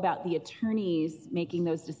was all about the attorneys making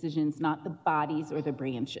those decisions, not the bodies or the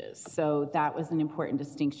branches. So that was an important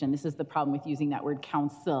distinction. This is the problem with using that word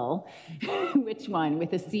council. Which one,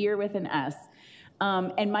 with a C or with an S?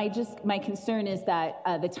 And my concern is that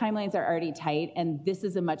the timelines are already tight, and this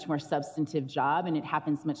is a much more substantive job, and it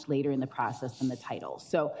happens much later in the process than the title.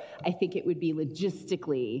 So I think it would be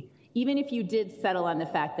logistically, even if you did settle on the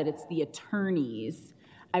fact that it's the attorneys,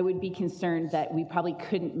 I would be concerned that we probably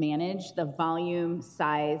couldn't manage the volume,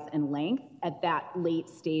 size, and length at that late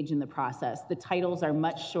stage in the process. The titles are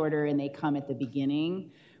much shorter and they come at the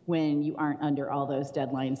beginning when you aren't under all those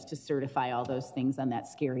deadlines to certify all those things on that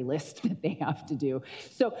scary list that they have to do.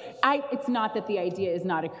 So it's not that the idea is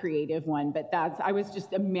not a creative one, but I was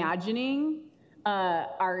just imagining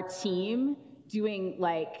our team doing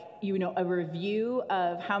a review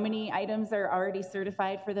of how many items are already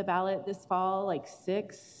certified for the ballot this fall, like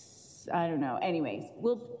 6, I don't know. Anyways,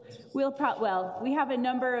 we have a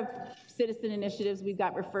number of citizen initiatives. We've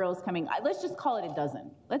got referrals coming. Let's just call it a dozen.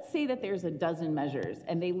 Let's say that there's a dozen measures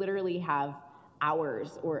and they literally have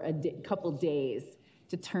hours or a couple days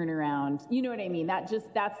to turn around. You know what I mean?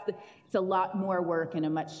 It's a lot more work in a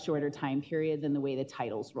much shorter time period than the way the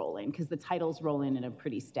titles roll in, because the titles roll in a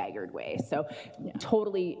pretty staggered way. So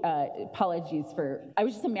totally apologies I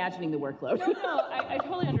was just imagining the workload. No, I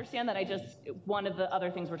totally understand that. One of the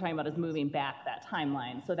other things we're talking about is moving back that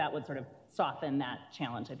timeline. So that would sort of soften that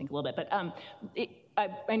challenge, I think, a little bit. But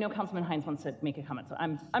I know Councilman Hines wants to make a comment, so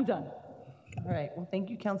I'm done. All right, well, thank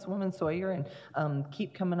you, Councilwoman Sawyer, and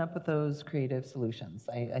keep coming up with those creative solutions.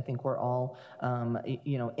 I think we're all,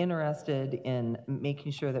 interested in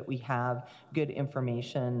making sure that we have good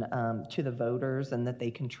information to the voters and that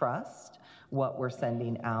they can trust what we're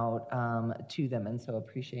sending out to them, and so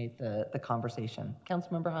appreciate the conversation.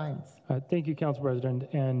 Councilmember Hines. Thank you, Council President,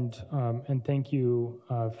 and thank you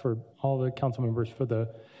for all the council members for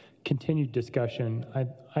the continued discussion.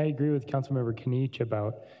 I agree with Councilmember Kenich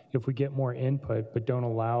about if we get more input, but don't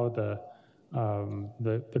allow the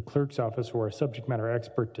clerk's office or a subject matter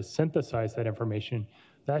expert to synthesize that information,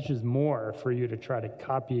 that's just more for you to try to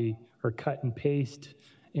copy or cut and paste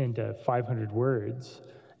into 500 words.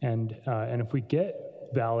 And if we get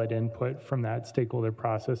valid input from that stakeholder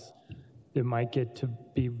process, it might get to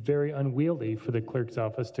be very unwieldy for the clerk's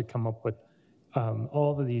office to come up with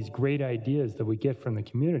all of these great ideas that we get from the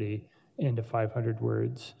community into 500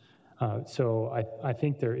 words. So I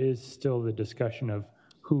think there is still the discussion of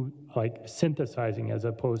who, synthesizing as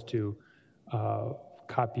opposed to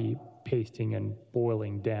copy pasting and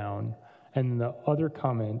boiling down. And the other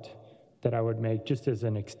comment that I would make, just as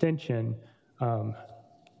an extension, I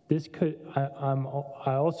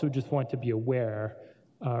also just want to be aware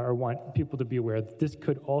or want people to be aware that this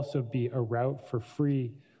could also be a route for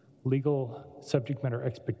free legal subject matter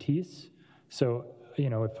expertise. So,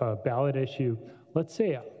 if a ballot issue, let's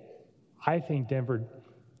say I think Denver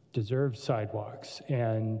deserves sidewalks,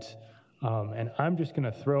 and I'm just going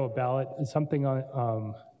to throw a ballot, something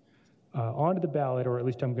onto the ballot, or at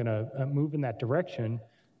least I'm going to move in that direction.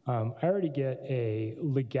 I already get a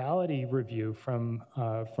legality review from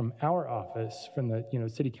our office, from the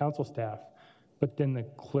city council staff, but then the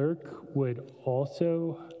clerk would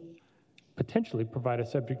also potentially provide a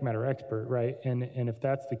subject matter expert, right? And if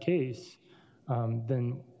that's the case,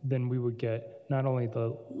 then we would get not only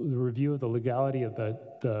the review of the legality of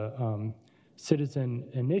the citizen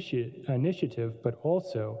initiative, but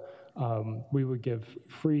also we would give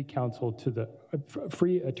free counsel to the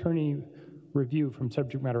free attorney review from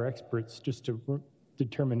subject matter experts just to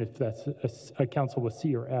determine if that's a counsel with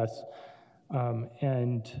C or S.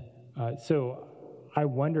 So I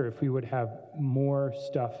wonder if we would have more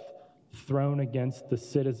stuff thrown against the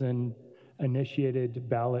citizen-initiated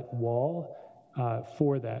ballot wall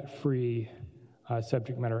for that free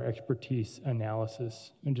subject matter expertise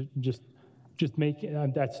analysis, and just make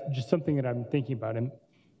that's just something that I'm thinking about, and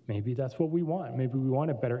maybe that's what we want. Maybe we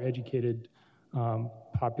want a better educated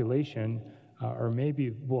population, or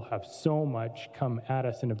maybe we'll have so much come at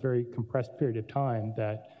us in a very compressed period of time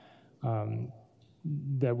that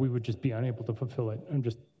that we would just be unable to fulfill it. I'm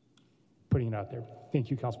just putting it out there.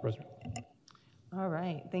 Thank you, Council President. All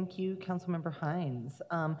right, thank you, Councilmember Hines.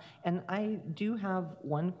 And I do have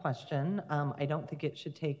one question. I don't think it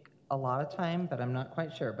should take a lot of time, but I'm not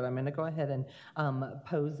quite sure. But I'm going to go ahead and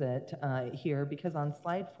pose it here, because on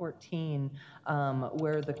slide 14,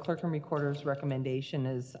 where the clerk and recorder's recommendation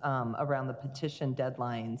is around the petition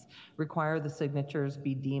deadlines, require the signatures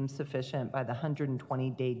be deemed sufficient by the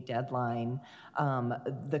 120-day deadline.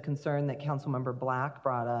 The concern that Councilmember Black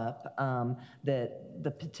brought up, that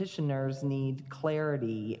the petitioners need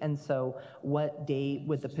clarity, and so what date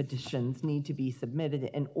would the petitions need to be submitted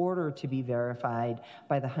in order to be verified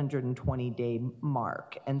by the 120-day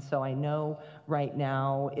mark? And so I know right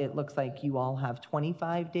now it looks like you all have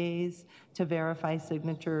 25 days to verify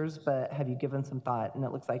signatures, but have you given some thought? And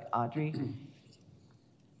it looks like Audrey.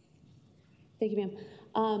 Thank you, ma'am.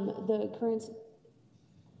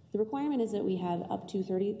 The requirement is that we have up to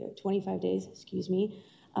 25 days,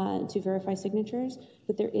 to verify signatures,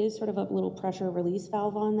 but there is sort of a little pressure release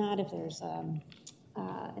valve on that if there's an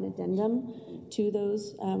addendum to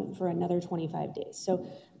those for another 25 days. So,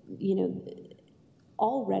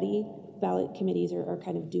 already ballot committees are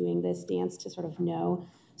kind of doing this dance to sort of know.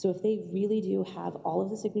 So if they really do have all of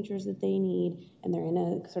the signatures that they need and they're in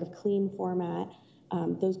a sort of clean format,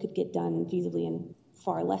 those could get done feasibly in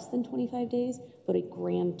far less than 25 days, but a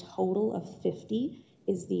grand total of 50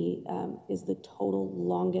 is the total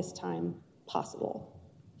longest time possible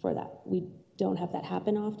for that. We don't have that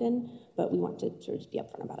happen often, but we want to sort of be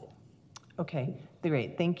upfront about it. Okay,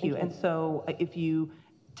 great, thank you. And so if you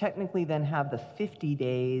technically then have the 50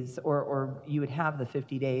 days, or you would have the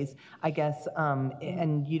 50 days, I guess,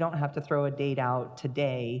 and you don't have to throw a date out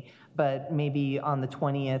today, but maybe on the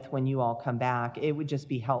 20th when you all come back, it would just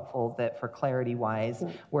be helpful that for clarity-wise,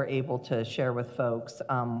 we're able to share with folks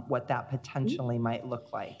what that potentially might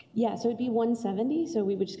look like. Yeah, so it'd be 170, so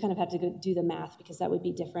we would just kind of have to go do the math, because that would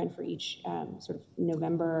be different for each sort of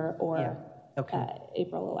November or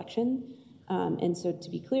April election. And so to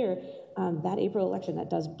be clear, that April election, that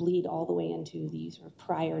does bleed all the way into the sort of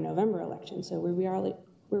prior November election. So we're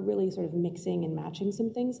really sort of mixing and matching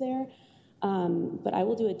some things there. But I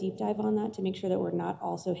will do a deep dive on that to make sure that we're not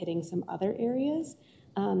also hitting some other areas.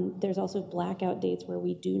 There's also blackout dates where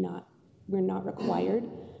we're not required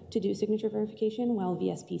to do signature verification while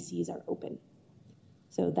VSPCs are open.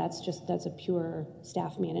 So that's a pure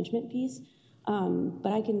staff management piece.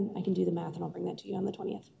 But I can do the math and I'll bring that to you on the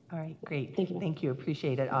 20th. All right, great. Thank you. Thank you,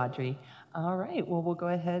 appreciate it, Audrey. All right, well, we'll go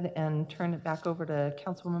ahead and turn it back over to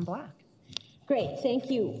Councilwoman Black. Great,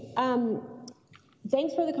 thank you.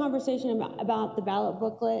 Thanks for the conversation about the ballot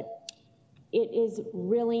booklet. It is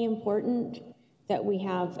really important that we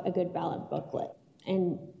have a good ballot booklet.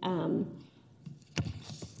 And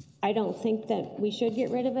I don't think that we should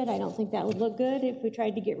get rid of it. I don't think that would look good if we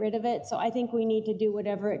tried to get rid of it. So I think we need to do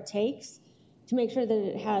whatever it takes to make sure that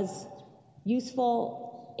it has useful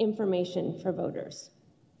information for voters.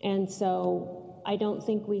 And so I don't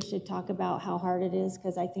think we should talk about how hard it is,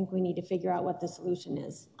 because I think we need to figure out what the solution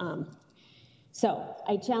is. So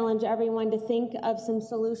I challenge everyone to think of some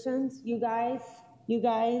solutions. You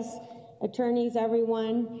guys, attorneys,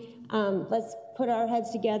 everyone, let's put our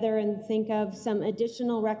heads together and think of some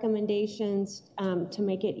additional recommendations to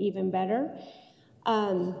make it even better.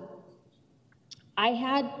 I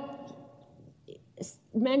had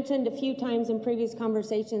mentioned a few times in previous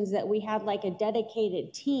conversations that we had like a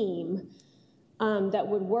dedicated team that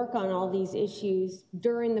would work on all these issues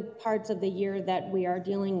during the parts of the year that we are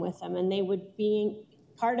dealing with them, and they would be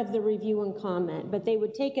part of the review and comment, but they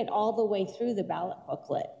would take it all the way through the ballot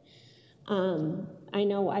booklet. I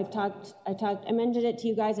know I mentioned it to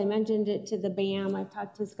you guys, I mentioned it to the BAM, I've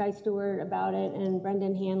talked to Sky Stewart about it and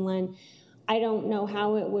Brendan Hanlon. I don't know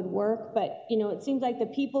how it would work, but it seems like the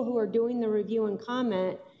people who are doing the review and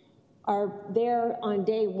comment are there on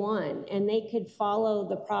day one, and they could follow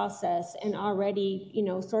the process and already,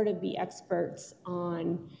 sort of be experts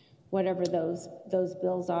on whatever those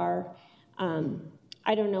bills are.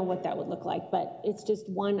 I don't know what that would look like, but it's just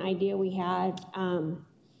one idea we had.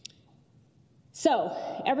 So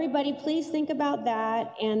everybody, please think about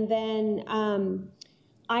that. And then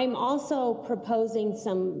I'm also proposing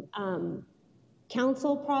some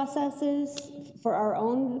council processes for our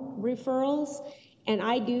own referrals. And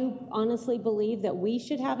I do honestly believe that we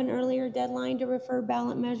should have an earlier deadline to refer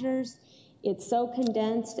ballot measures. It's so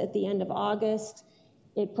condensed at the end of August.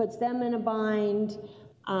 It puts them in a bind.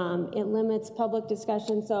 It limits public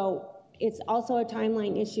discussion. So it's also a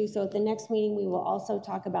timeline issue. So at the next meeting, we will also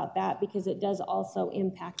talk about that because it does also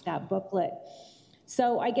impact that booklet.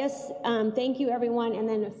 So I guess thank you, everyone. And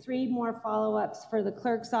then 3 more follow-ups for the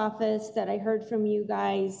clerk's office that I heard from you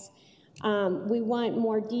guys. We want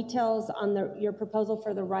more details on your proposal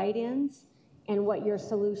for the write-ins and what your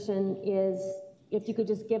solution is. If you could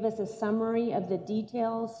just give us a summary of the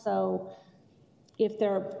details. So if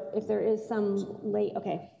there is some late,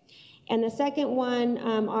 okay. And the second one,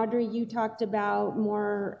 Audrey, you talked about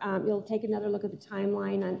more, you'll take another look at the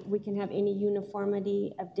timeline on we can have any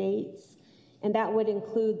uniformity of dates. And that would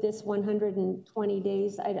include this 120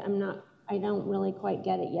 days. I don't really quite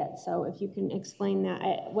get it yet. So if you can explain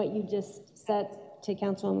that, what you just said to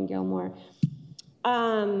Councilwoman Gilmore.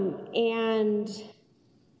 And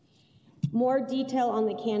more detail on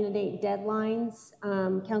the candidate deadlines.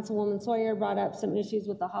 Councilwoman Sawyer brought up some issues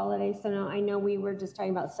with the holidays. So now I know we were just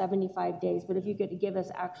talking about 75 days, but if you could give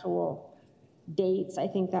us actual dates, I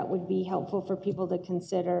think that would be helpful for people to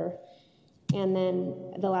consider. And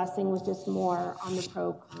then the last thing was just more on the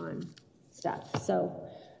pro-con stuff. So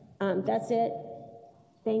that's it.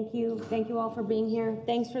 Thank you. Thank you all for being here.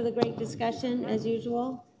 Thanks for the great discussion, as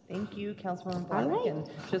usual. Thank you, Councilwoman Black. All right. And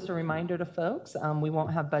just a reminder to folks, we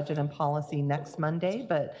won't have budget and policy next Monday,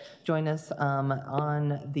 but join us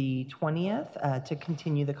on the 20th to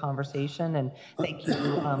continue the conversation. And thank you,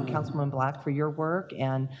 Councilwoman Black, for your work,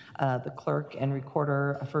 and the clerk and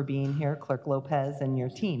recorder for being here, Clerk Lopez and your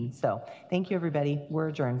team. So thank you, everybody. We're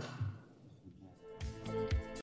adjourned.